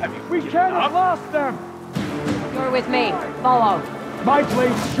 We can't have lost them! You're with me. Follow. My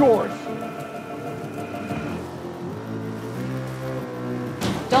blade's yours.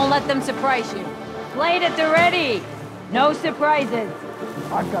 Don't let them surprise you. Blade at the ready. No surprises.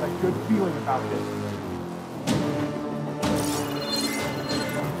 I've got a good feeling about this.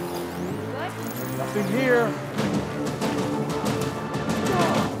 Nothing here.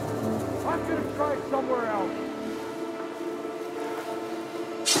 I'm gonna try it somewhere else.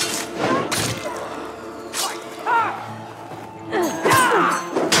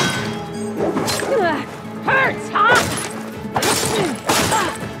 Hurts, huh?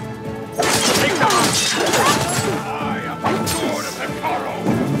 I am the sword of Hekaro!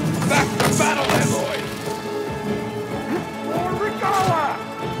 Back to battle, Aloy! For Regala!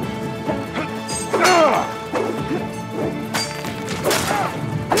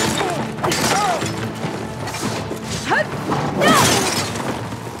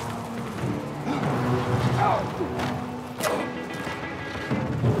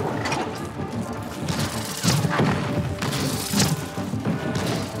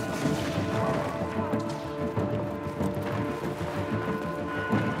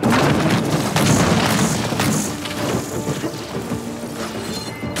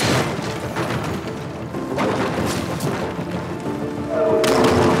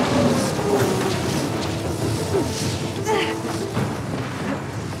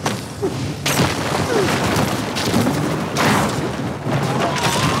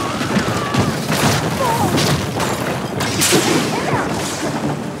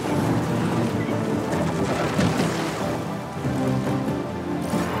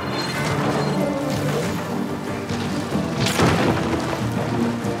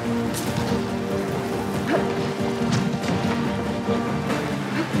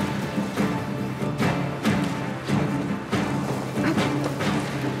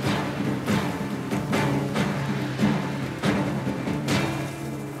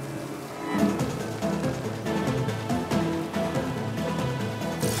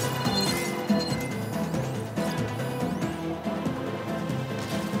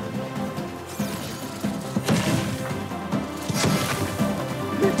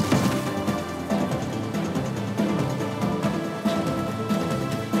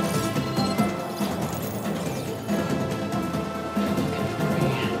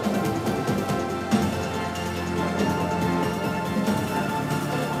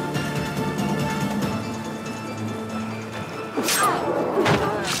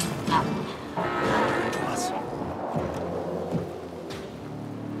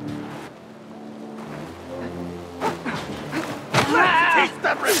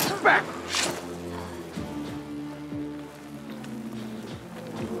 Respect!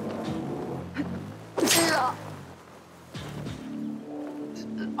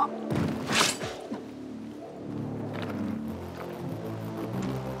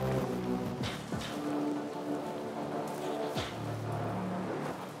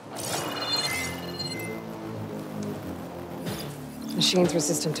 Machine's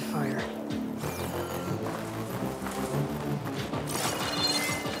resistant to fire.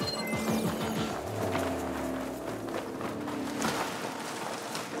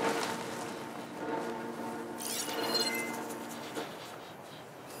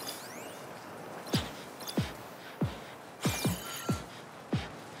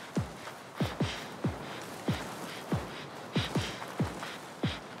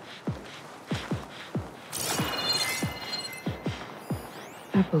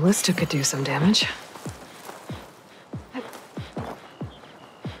 That ballista could do some damage.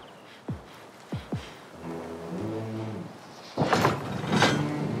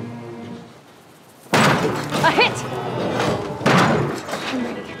 A hit! I'm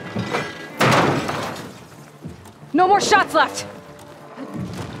ready. No more shots left!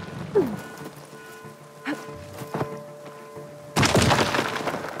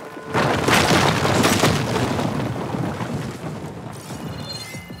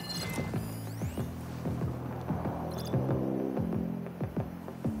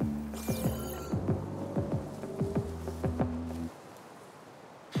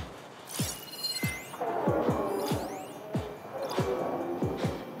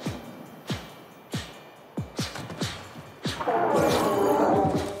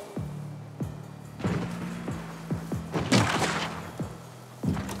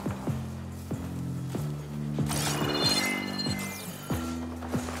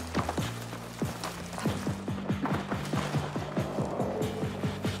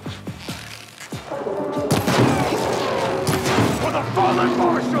 Fallen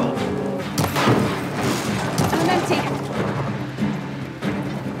Marshal! I'm empty.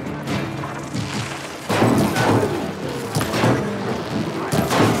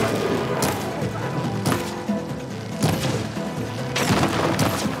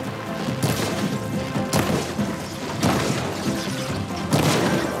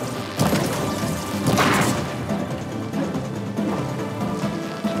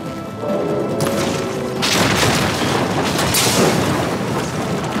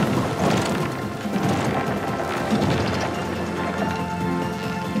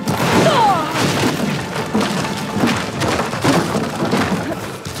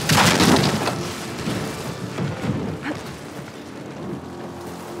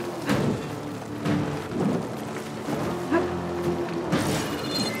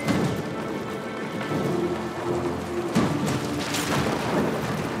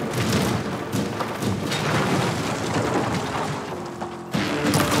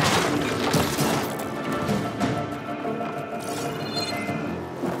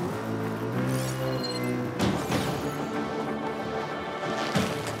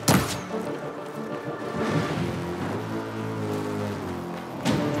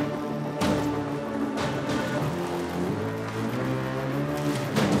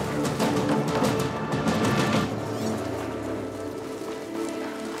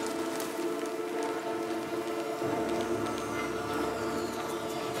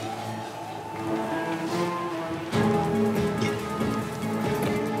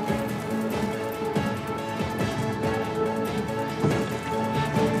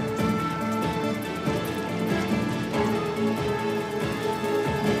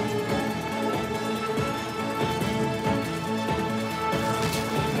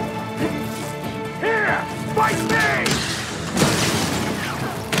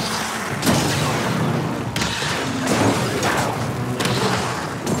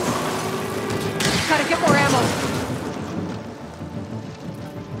 Gotta get more ammo.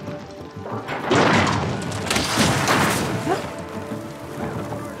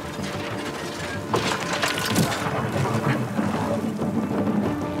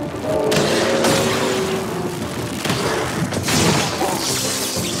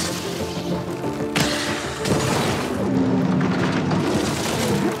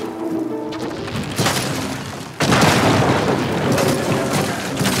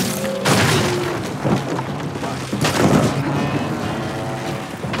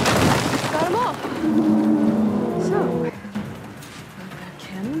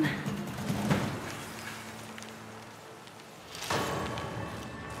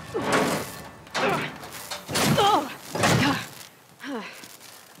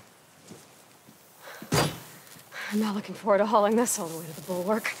 I'm not looking forward to hauling this all the way to the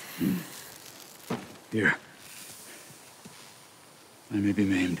bulwark. Here. I may be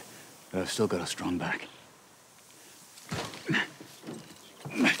maimed, but I've still got a strong back.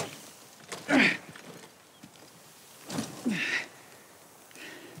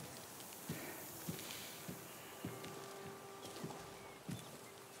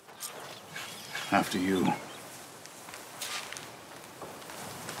 After you.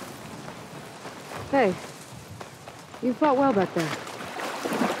 Hey, you fought well back there.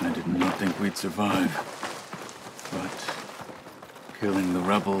 I did not think we'd survive. But killing the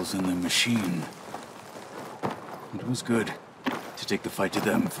rebels and the machine, it was good to take the fight to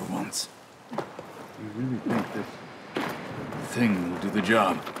them for once. You really think this thing will do the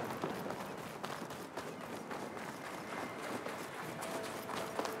job?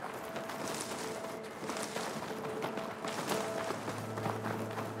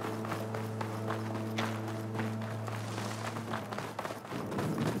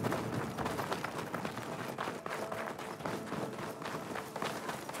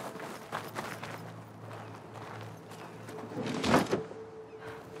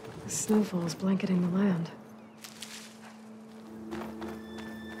 Snowfall's blanketing the land.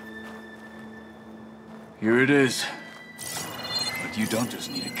 Here it is. But you don't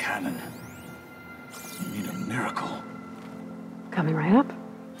just need a cannon. You need a miracle. Coming right up.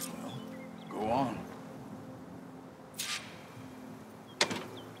 Go on.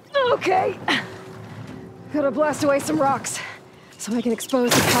 Okay. Gotta blast away some rocks, so I can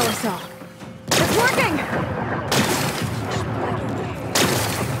expose the power cell. It's working!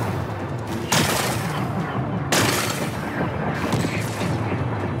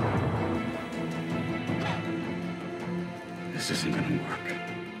 This isn't gonna work.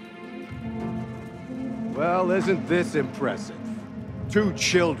 Well, isn't this impressive? 2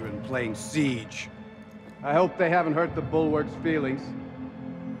 children playing siege. I hope they haven't hurt the bulwark's feelings.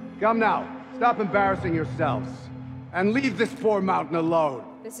 Come now, stop embarrassing yourselves. And leave this poor mountain alone.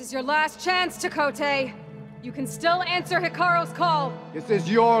 This is your last chance, Chakotay. You can still answer Hikaru's call. This is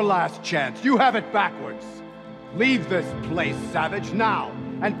your last chance. You have it backwards. Leave this place, Savage, now.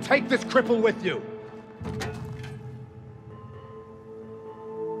 And take this cripple with you.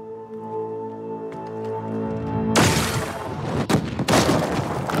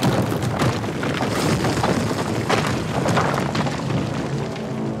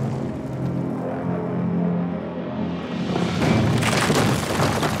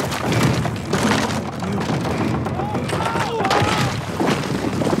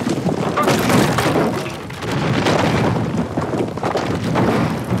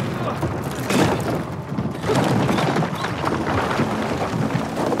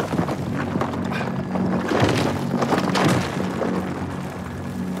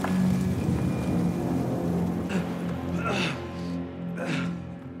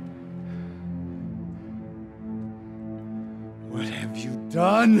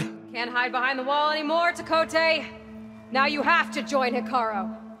 done? Can't hide behind the wall anymore, Takote. Now you have to join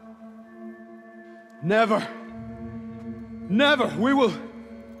Hikaru. Never. Never. We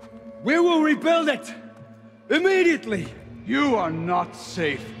will rebuild it. Immediately. You are not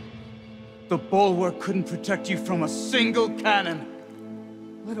safe. The bulwark couldn't protect you from a single cannon,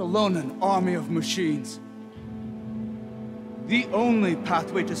 let alone an army of machines. The only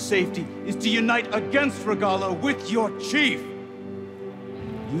pathway to safety is to unite against Regala with your chief.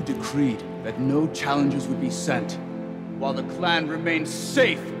 You decreed that no challengers would be sent, while the clan remained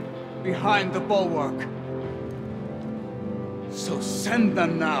safe behind the bulwark. So send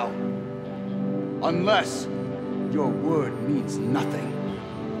them now. Unless your word means nothing.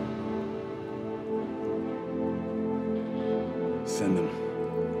 Send them.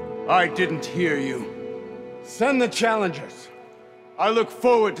 I didn't hear you. Send the challengers. I look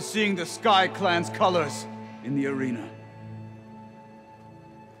forward to seeing the Sky Clan's colors in the arena.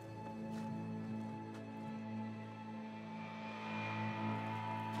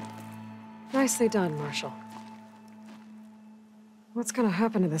 Nicely done, Marshal. What's gonna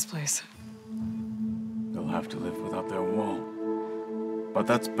happen to this place? They'll have to live without their wall. But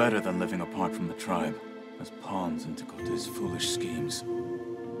that's better than living apart from the tribe, as pawns in Takote's foolish schemes.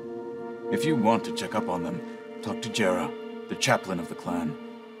 If you want to check up on them, talk to Jera, the chaplain of the clan.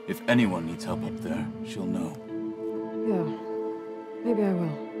 If anyone needs help up there, she'll know. Yeah, maybe I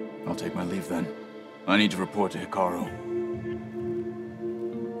will. I'll take my leave then. I need to report to Hikaru.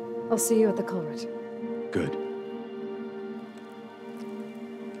 I'll see you at the culvert. Good.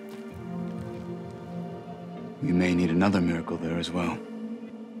 We may need another miracle there as well.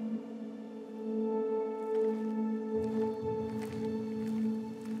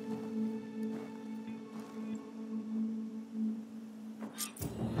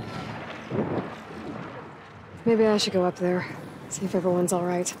 Maybe I should go up there, see if everyone's all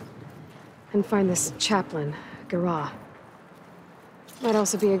right. And find this chaplain, Gara. Might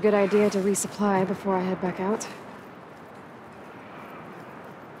also be a good idea to resupply before I head back out.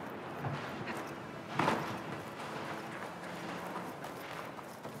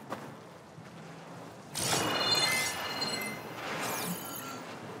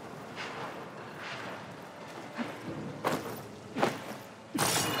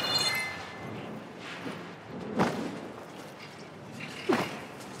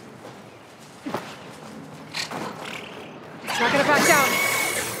 Not gonna back down.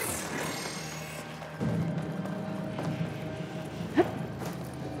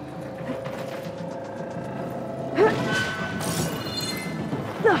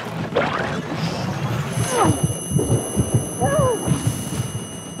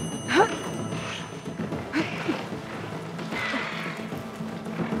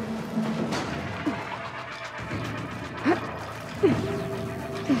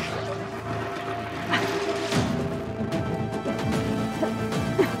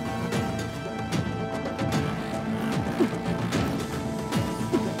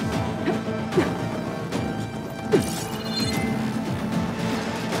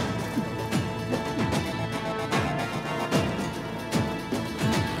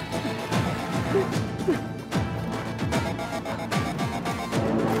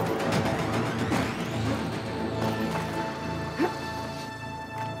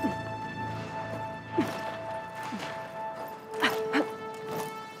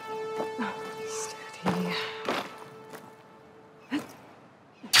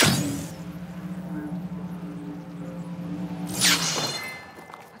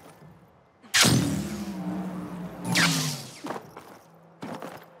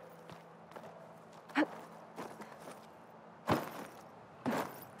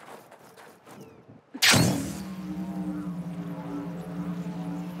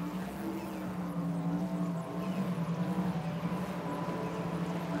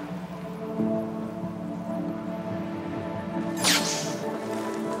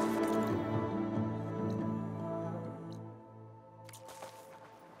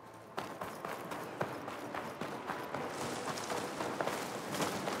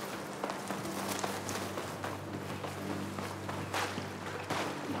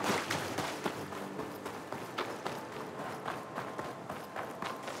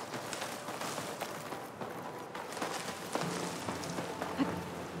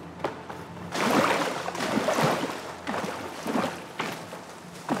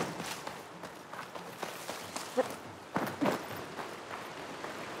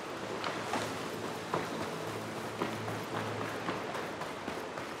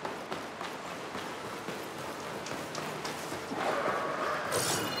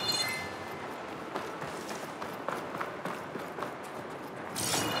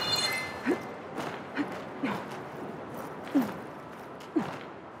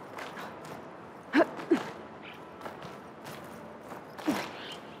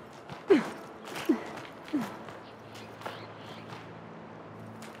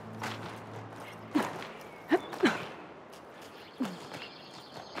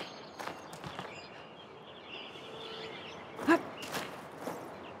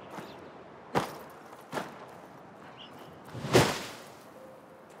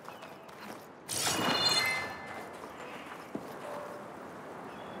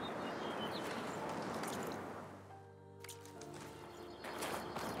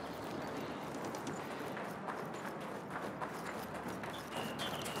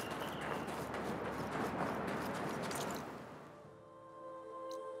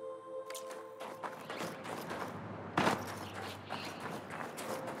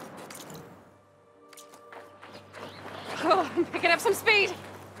 Oh, I'm picking up some speed.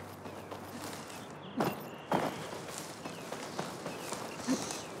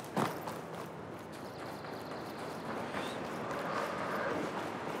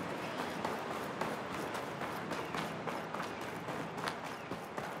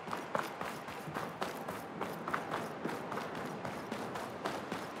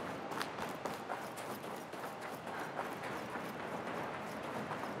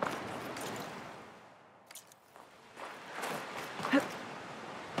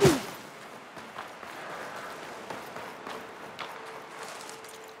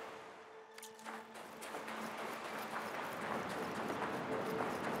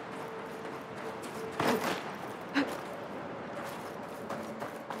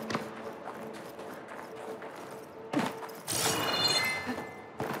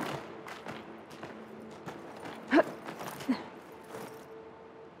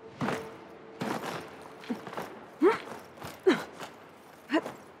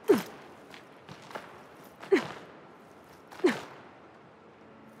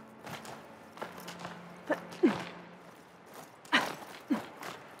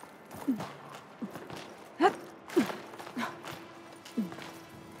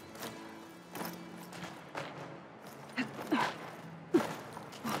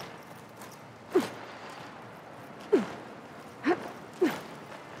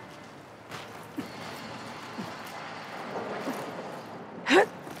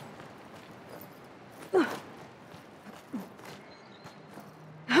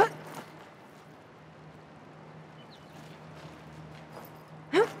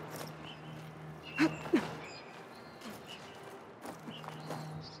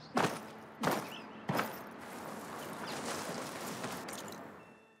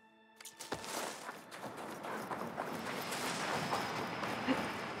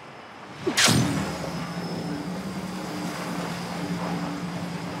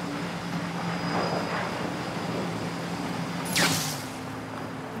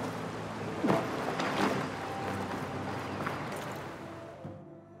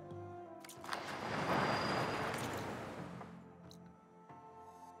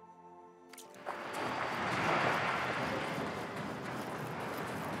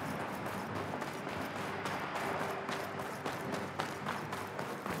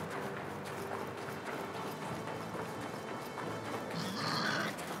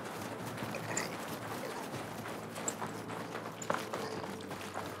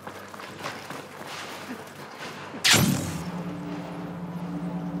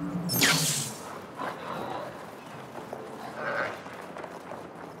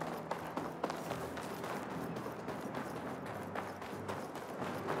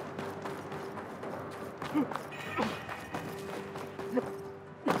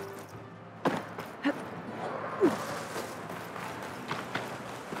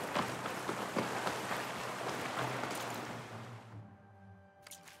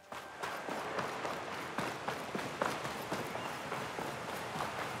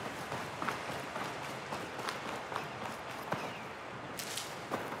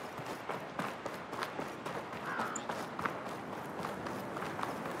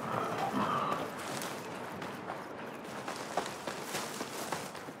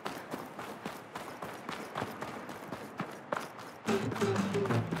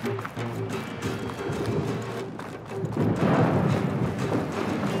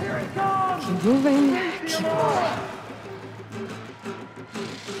 Keep moving, keep moving.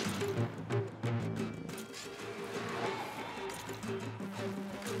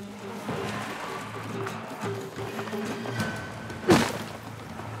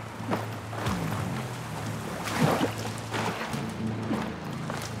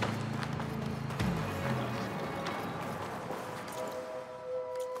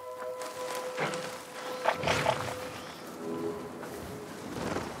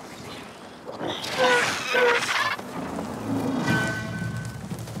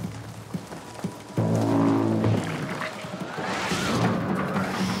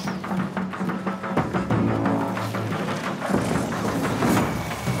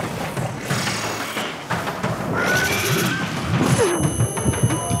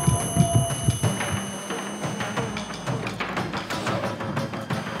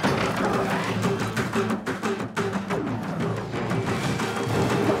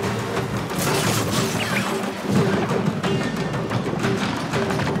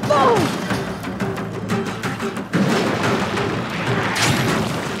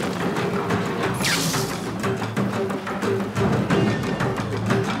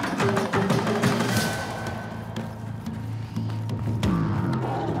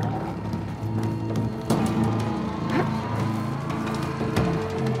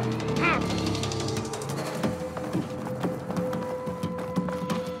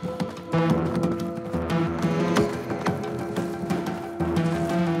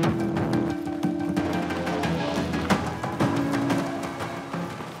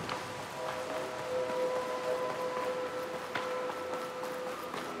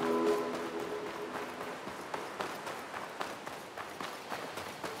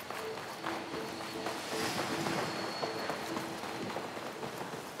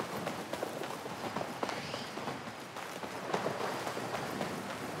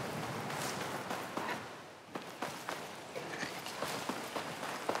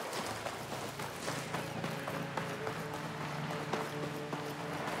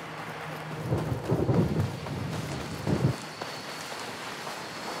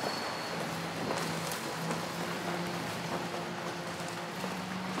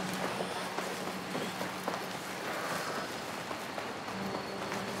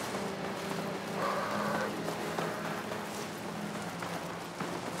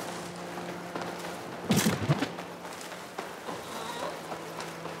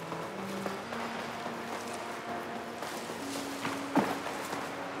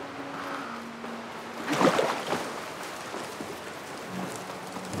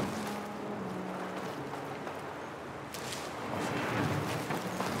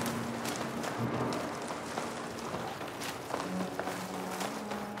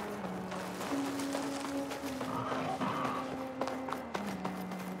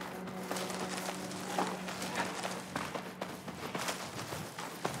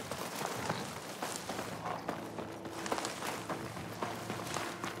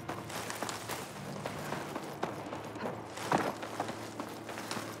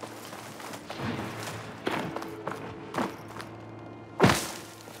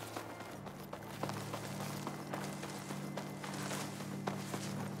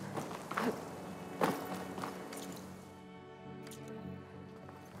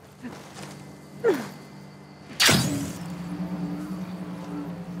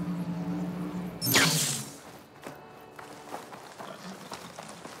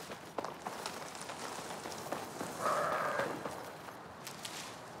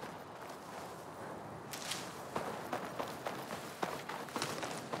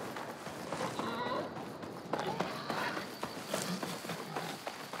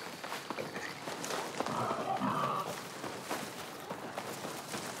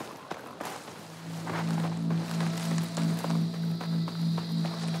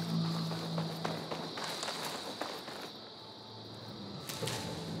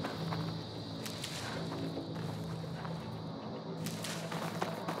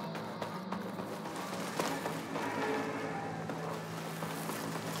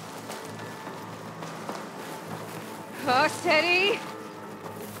 Oh, steady.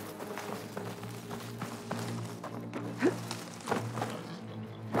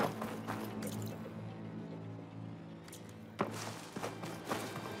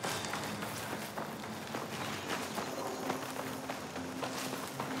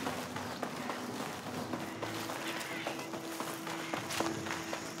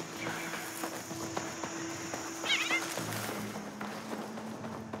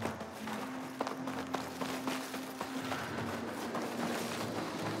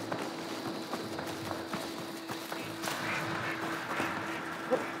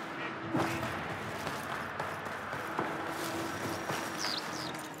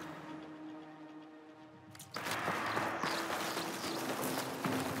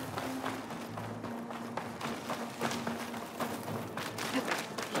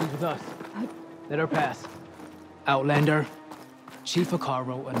 With us. Let her pass. Outlander, Chief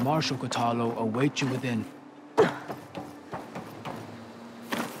Hikaru and Marshal Katalo await you within.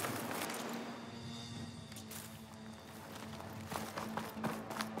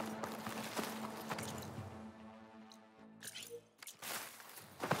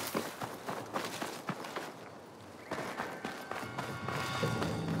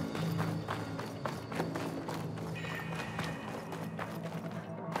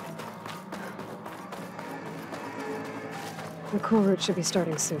 The cool route should be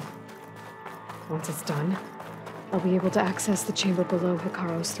starting soon. Once it's done, I'll be able to access the chamber below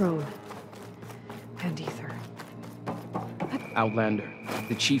Hikaru's throne. And Ether. Outlander,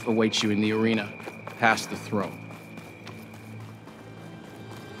 the chief awaits you in the arena, past the throne.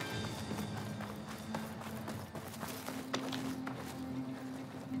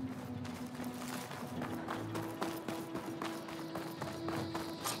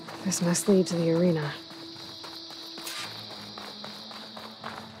 This must lead to the arena.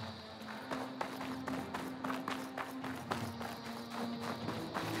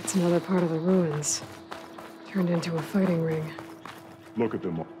 It's another part of the ruins, turned into a fighting ring. Look at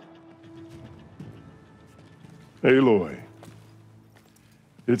them all. Aloy,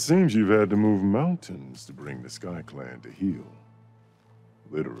 it seems you've had to move mountains to bring the Sky Clan to heel.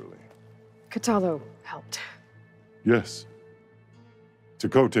 Literally. Katalo helped. Yes.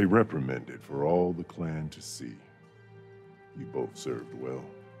 Tekote reprimanded for all the clan to see. You both served well.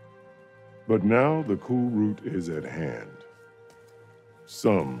 But now the cool route is at hand.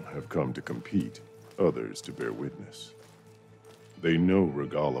 Some have come to compete, others to bear witness. They know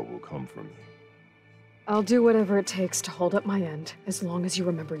Regala will come for me. I'll do whatever it takes to hold up my end, as long as you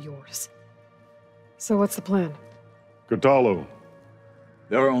remember yours. So what's the plan? Katalo.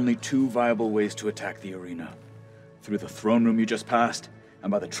 There are only two viable ways to attack the arena. Through the throne room you just passed, and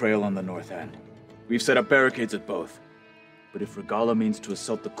by the trail on the north end. We've set up barricades at both. But if Regala means to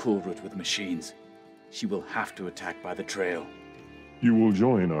assault the cool route with machines, she will have to attack by the trail. You will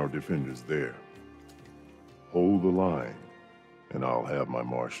join our defenders there. Hold the line, and I'll have my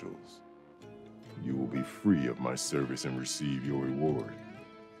marshals. You will be free of my service and receive your reward.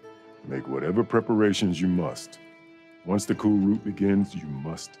 Make whatever preparations you must. Once the cool route begins, you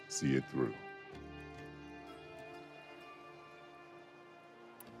must see it through.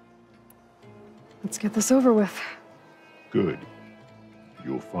 Let's get this over with. Good.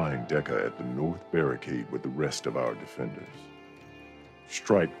 You'll find Dekka at the north barricade with the rest of our defenders.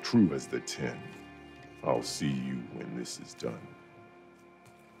 Strike true as the 10. I'll see you when this is done.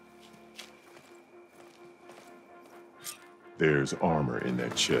 There's armor in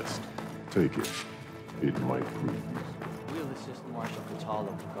that chest. Take it. It might prove useful. We'll assist Marshal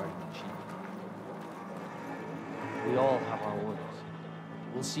Katalo regarding the chief. We all have our orders.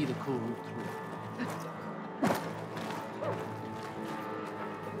 We'll see the cool route through.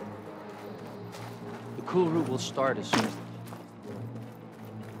 The cool route will start as soon as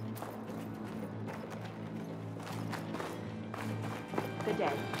The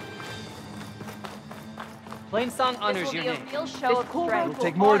dead. Plain Song honors your name. This cool route It'll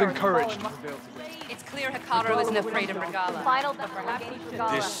take more than courage to prevail today. clear Hikaru isn't afraid of Regala. Final battle against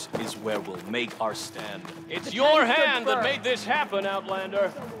Regala. This is where we'll make our stand. It's your hand that made this happen,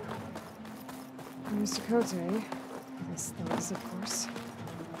 Outlander. Mr. Cote. This those, of course.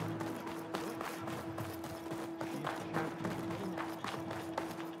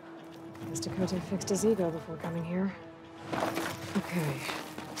 Mr. Cote fixed his ego before coming here. Okay.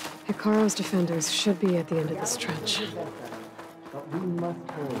 Hikaru's defenders should be at the end of this trench. But we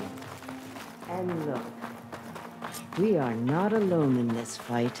must hold. And look, we are not alone in this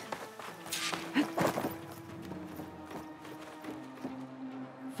fight.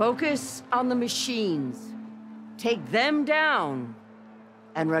 Focus on the machines. Take them down,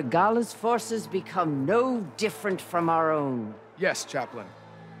 and Regala's forces become no different from our own. Yes, Chaplain.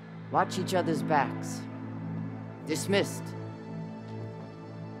 Watch each other's backs. Dismissed.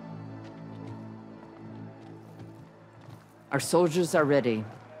 Our soldiers are ready.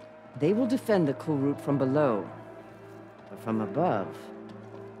 They will defend the cool route from below. But from above...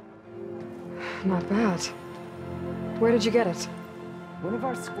 Not bad. Where did you get it? One of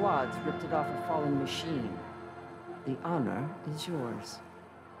our squads ripped it off a fallen machine. The honor is yours.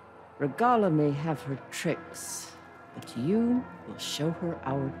 Regala may have her tricks, but you will show her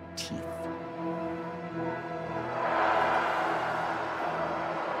our teeth.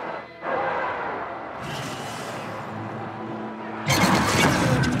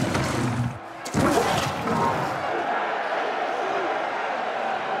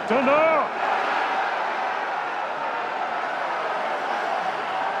 Stand up!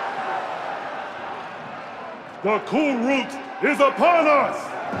 The cool route is upon us!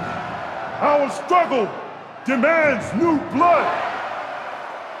 Our struggle demands new blood!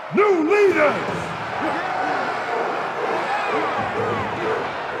 New leaders!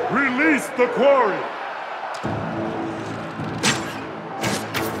 Release the quarry!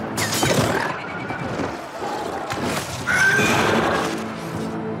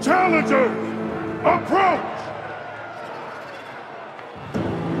 Challengers, approach!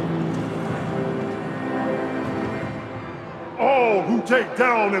 All who take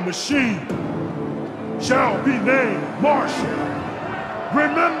down a machine shall be named Marshal.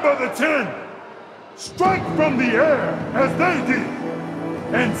 Remember the 10. Strike from the air as they did,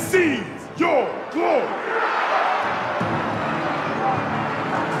 and seize your glory.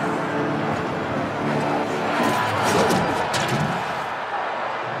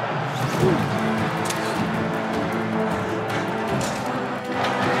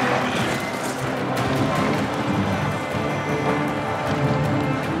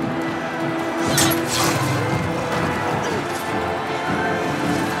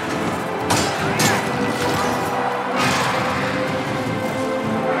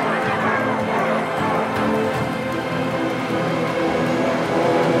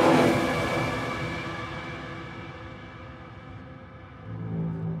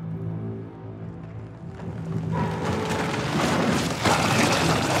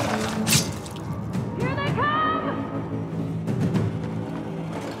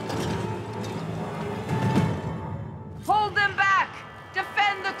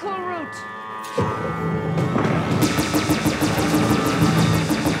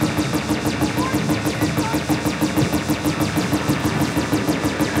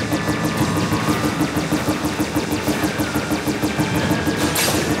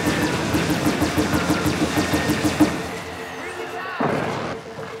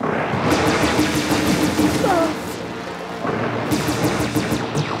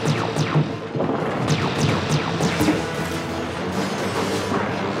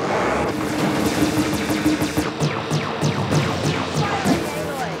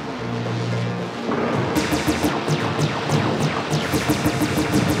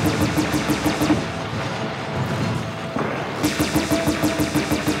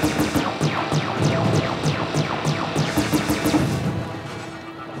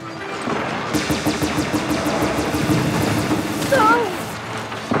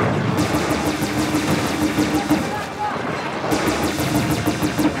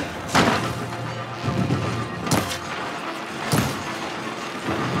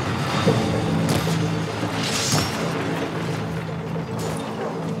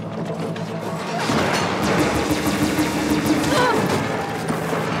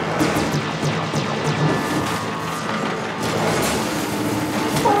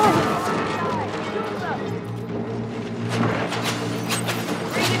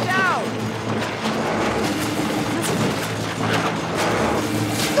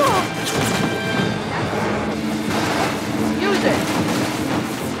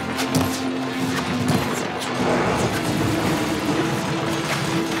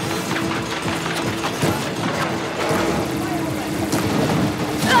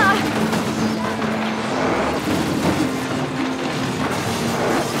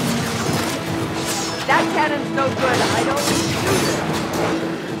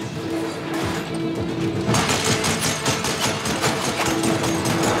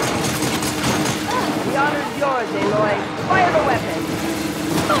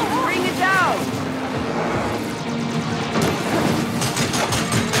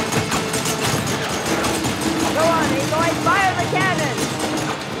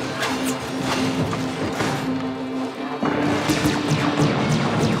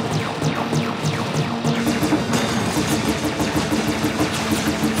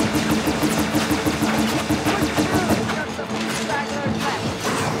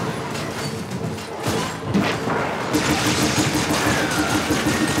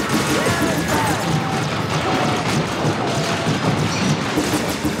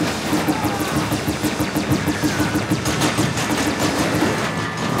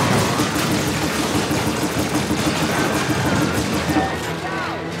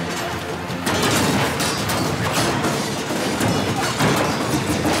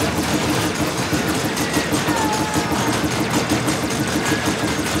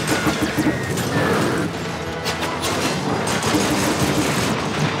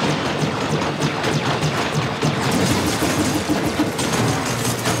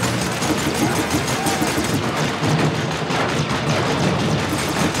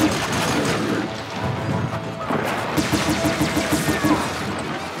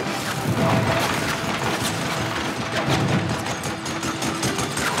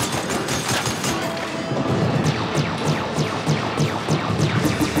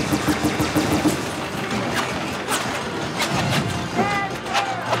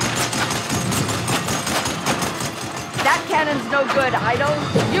 I don't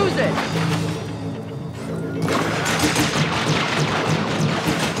use it.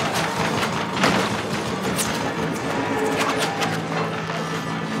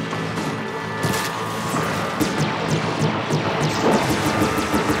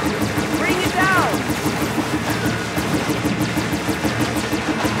 Bring it down.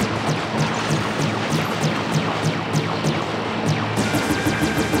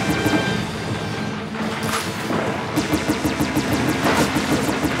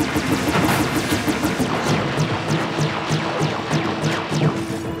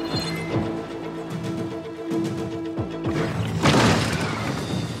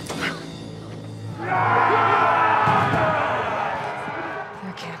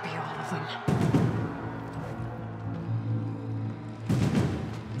 There can't be all of them.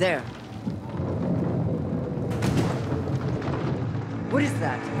 There. What is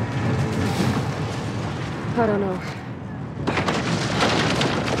that? I don't know.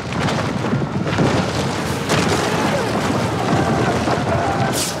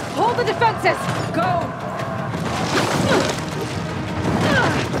 Hold the defenses! Go!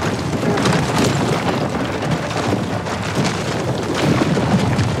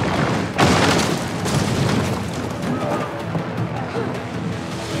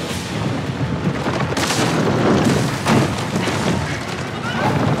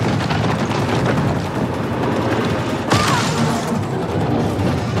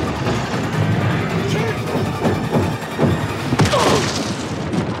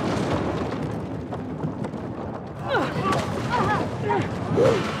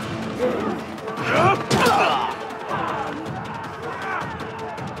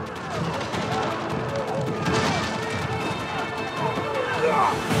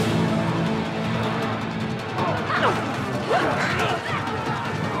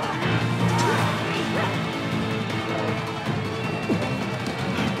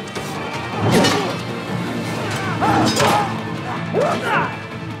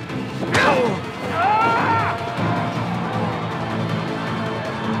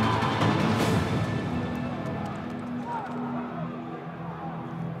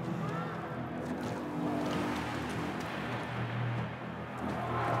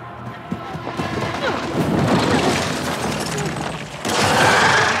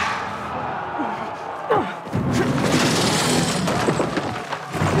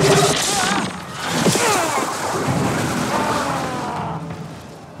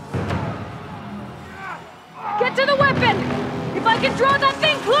 Get to the weapon! If I can draw that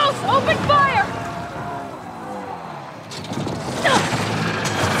thing close, open fire!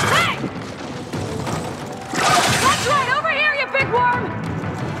 Hey! That's right, over here, you big worm!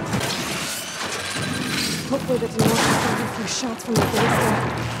 Hopefully that's enough to stop a few shots from the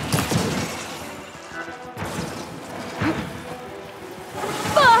base.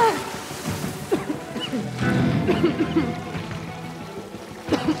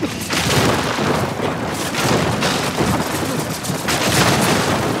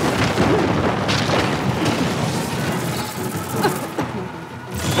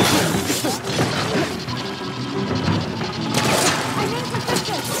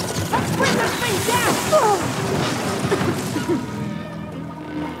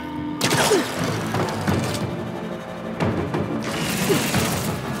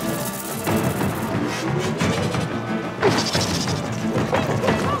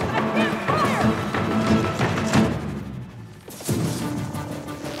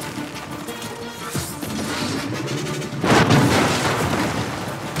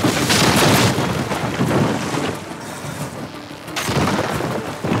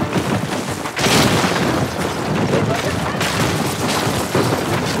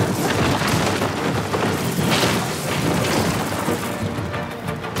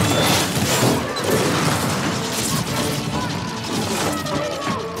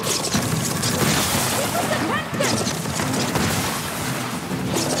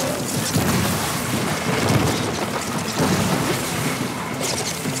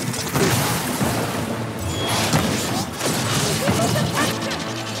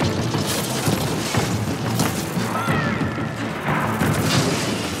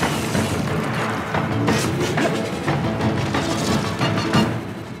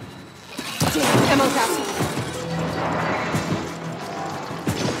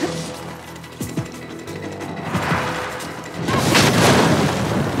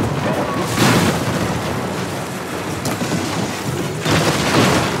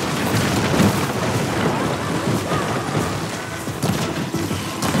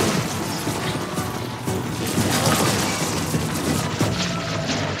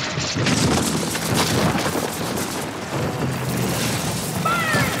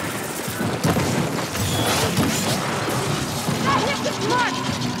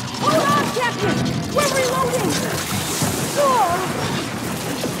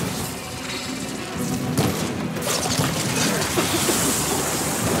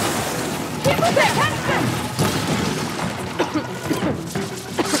 Here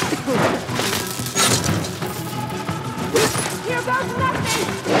goes nothing!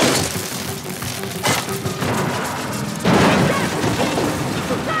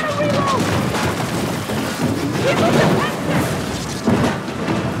 Gotta reload! Keep up the tension!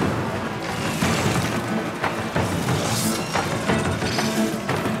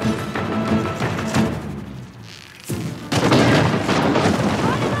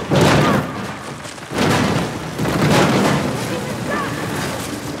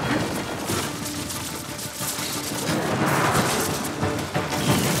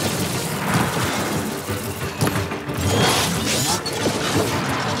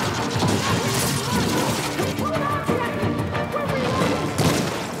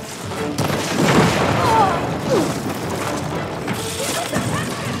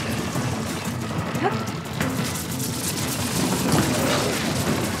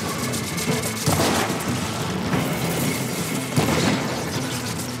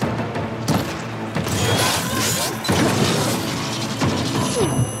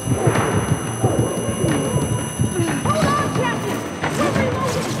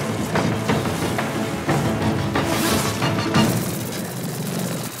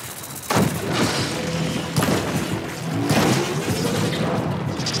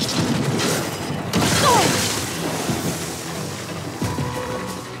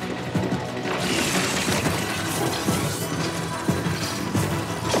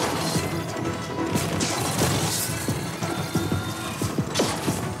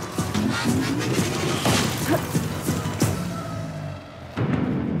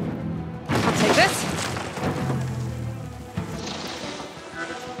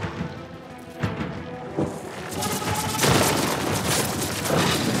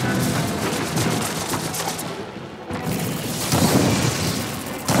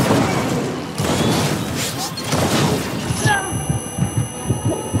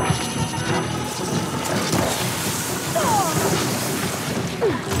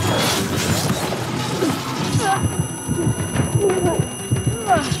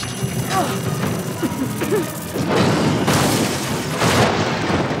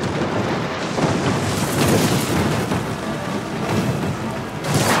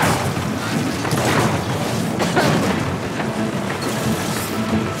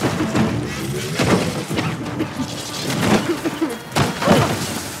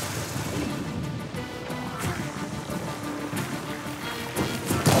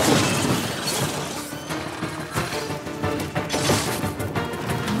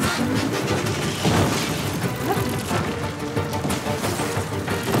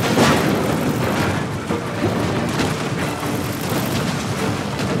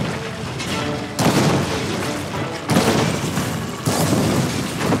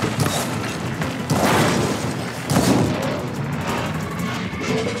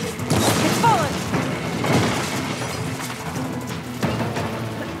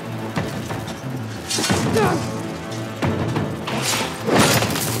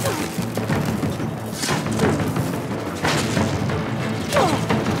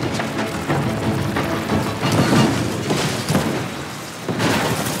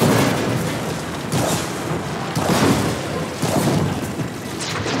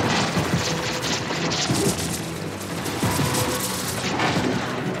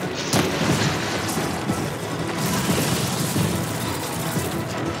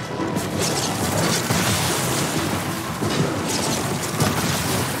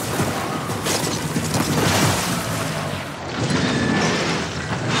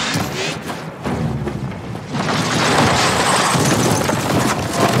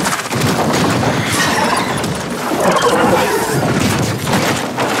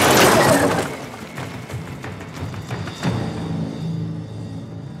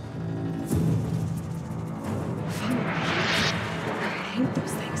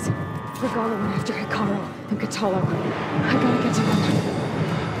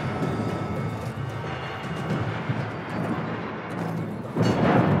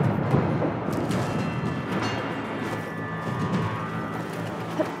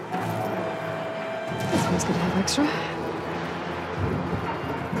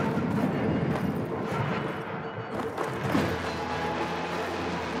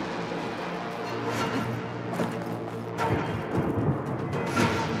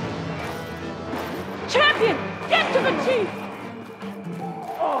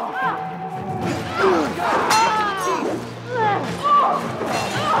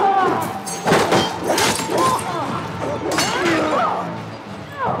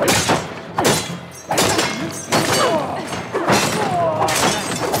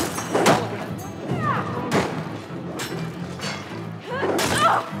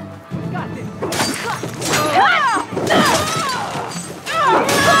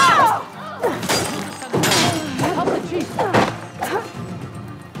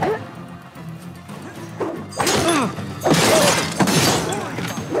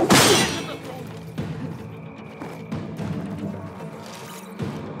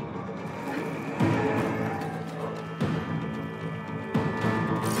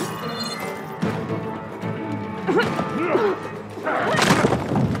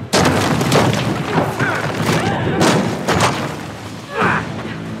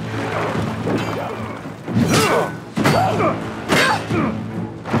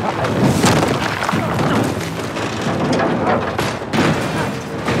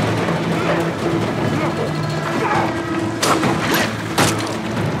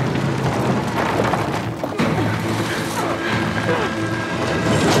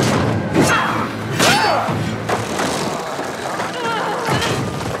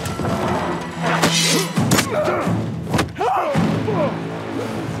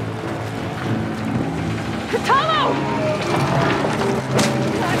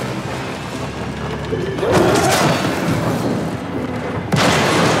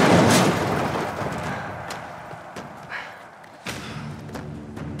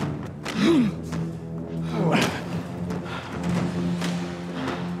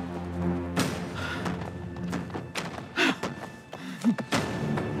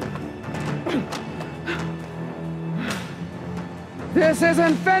 This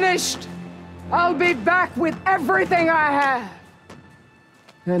isn't finished! I'll be back with everything I have!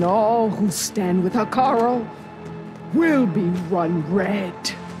 And all who stand with Hekarro will be run red.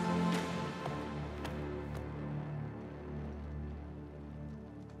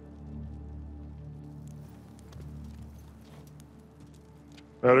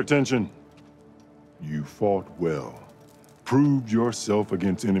 At attention. You fought well. Proved yourself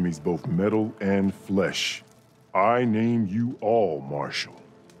against enemies both metal and flesh. I name you all Marshal.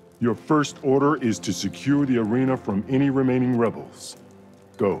 Your first order is to secure the arena from any remaining rebels.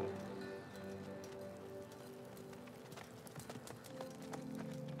 Go.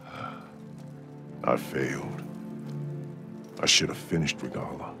 I failed. I should have finished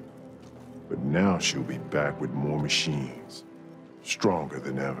Regala. But now she'll be back with more machines. Stronger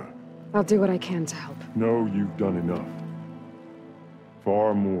than ever. I'll do what I can to help. No, you've done enough.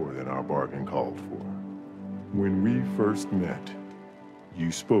 Far more than our bargain called for. When we first met,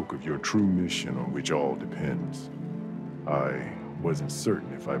 you spoke of your true mission on which all depends. I wasn't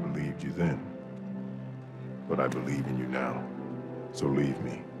certain if I believed you then. But I believe in you now. So leave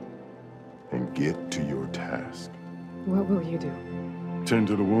me. And get to your task. What will you do? Tend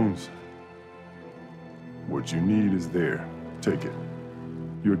to the wounds. What you need is there. Take it.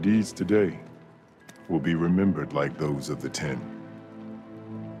 Your deeds today will be remembered like those of the 10.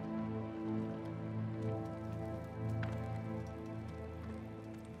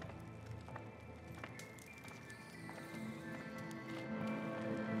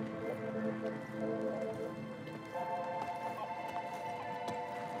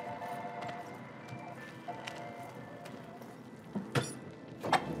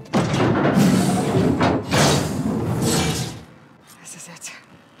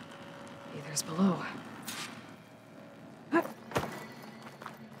 Below.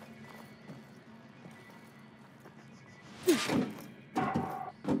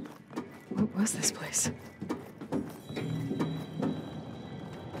 What was this place?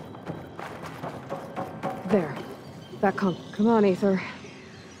 There. That come on, Aether.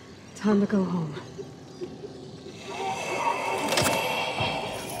 Time to go home.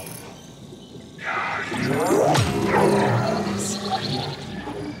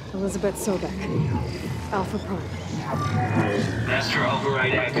 Elizabeth Sobek. Alpha Prime. Master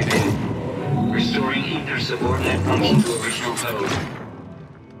override activated. Restoring ether subordinate function to original code.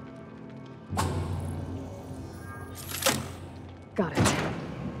 Got it.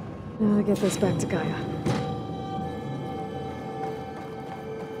 Now I get this back to Gaia.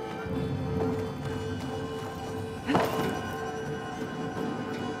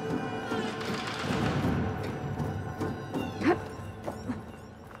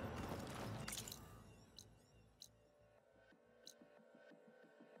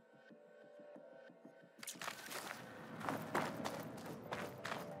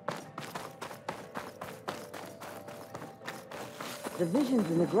 The visions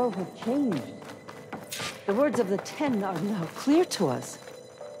in the grove have changed. The words of the 10 are now clear to us.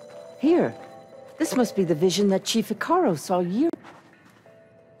 Here, this must be the vision that Chief Hekarro saw years.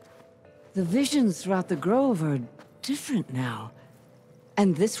 The visions throughout the grove are different now.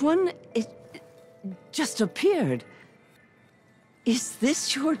 And this one, it just appeared. Is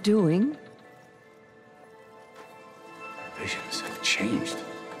this your doing? Visions have changed.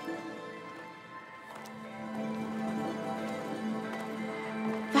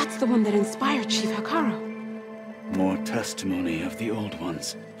 That's the one that inspired Chief Hekarro. More testimony of the old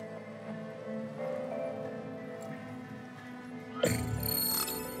ones.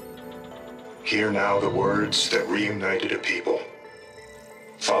 Hear now the words that reunited a people.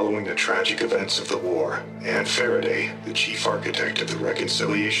 Following the tragic events of the war, Anne Faraday, the chief architect of the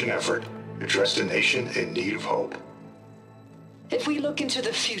reconciliation effort, addressed a nation in need of hope. If we look into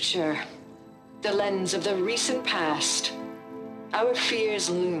the future, the lens of the recent past, our fears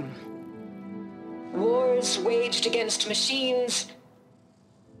loom. Wars waged against machines,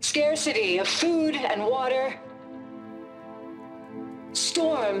 scarcity of food and water,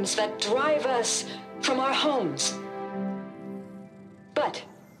 storms that drive us from our homes. But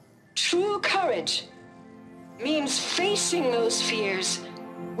true courage means facing those fears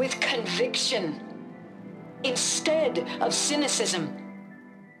with conviction instead of cynicism.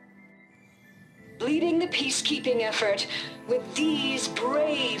 Leading the peacekeeping effort with these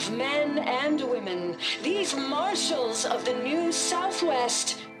brave men and women, these marshals of the new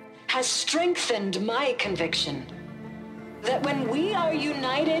Southwest, has strengthened my conviction that when we are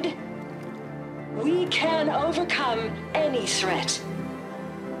united, we can overcome any threat.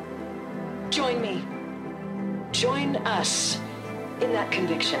 Join me. Join us in that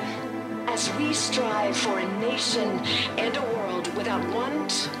conviction as we strive for a nation and a world without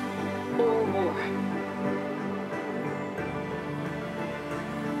want or war.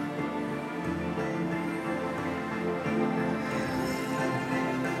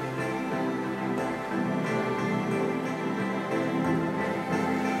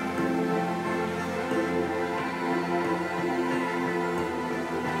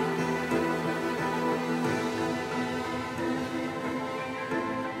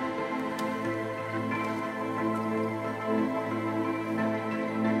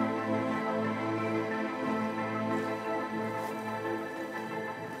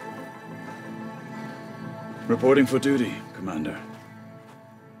 Reporting for duty, Commander.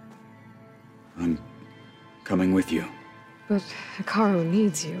 I'm coming with you. But Hikaru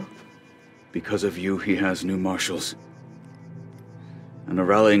needs you. Because of you, he has new marshals. And a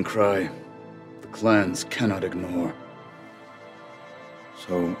rallying cry the clans cannot ignore.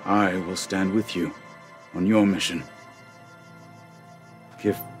 So I will stand with you on your mission.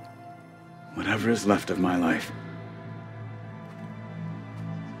 Give whatever is left of my life.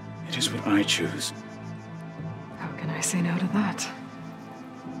 It is what I choose. How can I say no to that?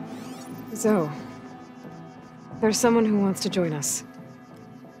 Zoe, there's someone who wants to join us.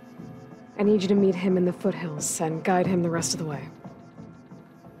 I need you to meet him in the foothills and guide him the rest of the way.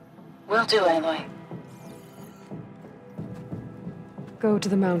 Will do, Aloy. Go to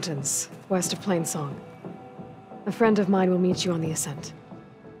the mountains, west of Plainsong. A friend of mine will meet you on the ascent.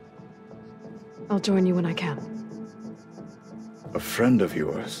 I'll join you when I can. A friend of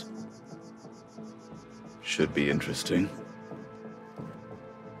yours? Should be interesting.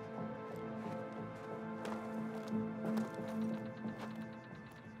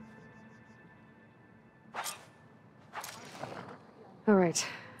 All right.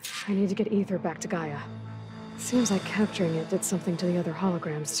 I need to get Ether back to Gaia. Seems like capturing it did something to the other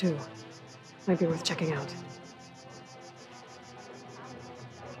holograms, too. Might be worth checking out.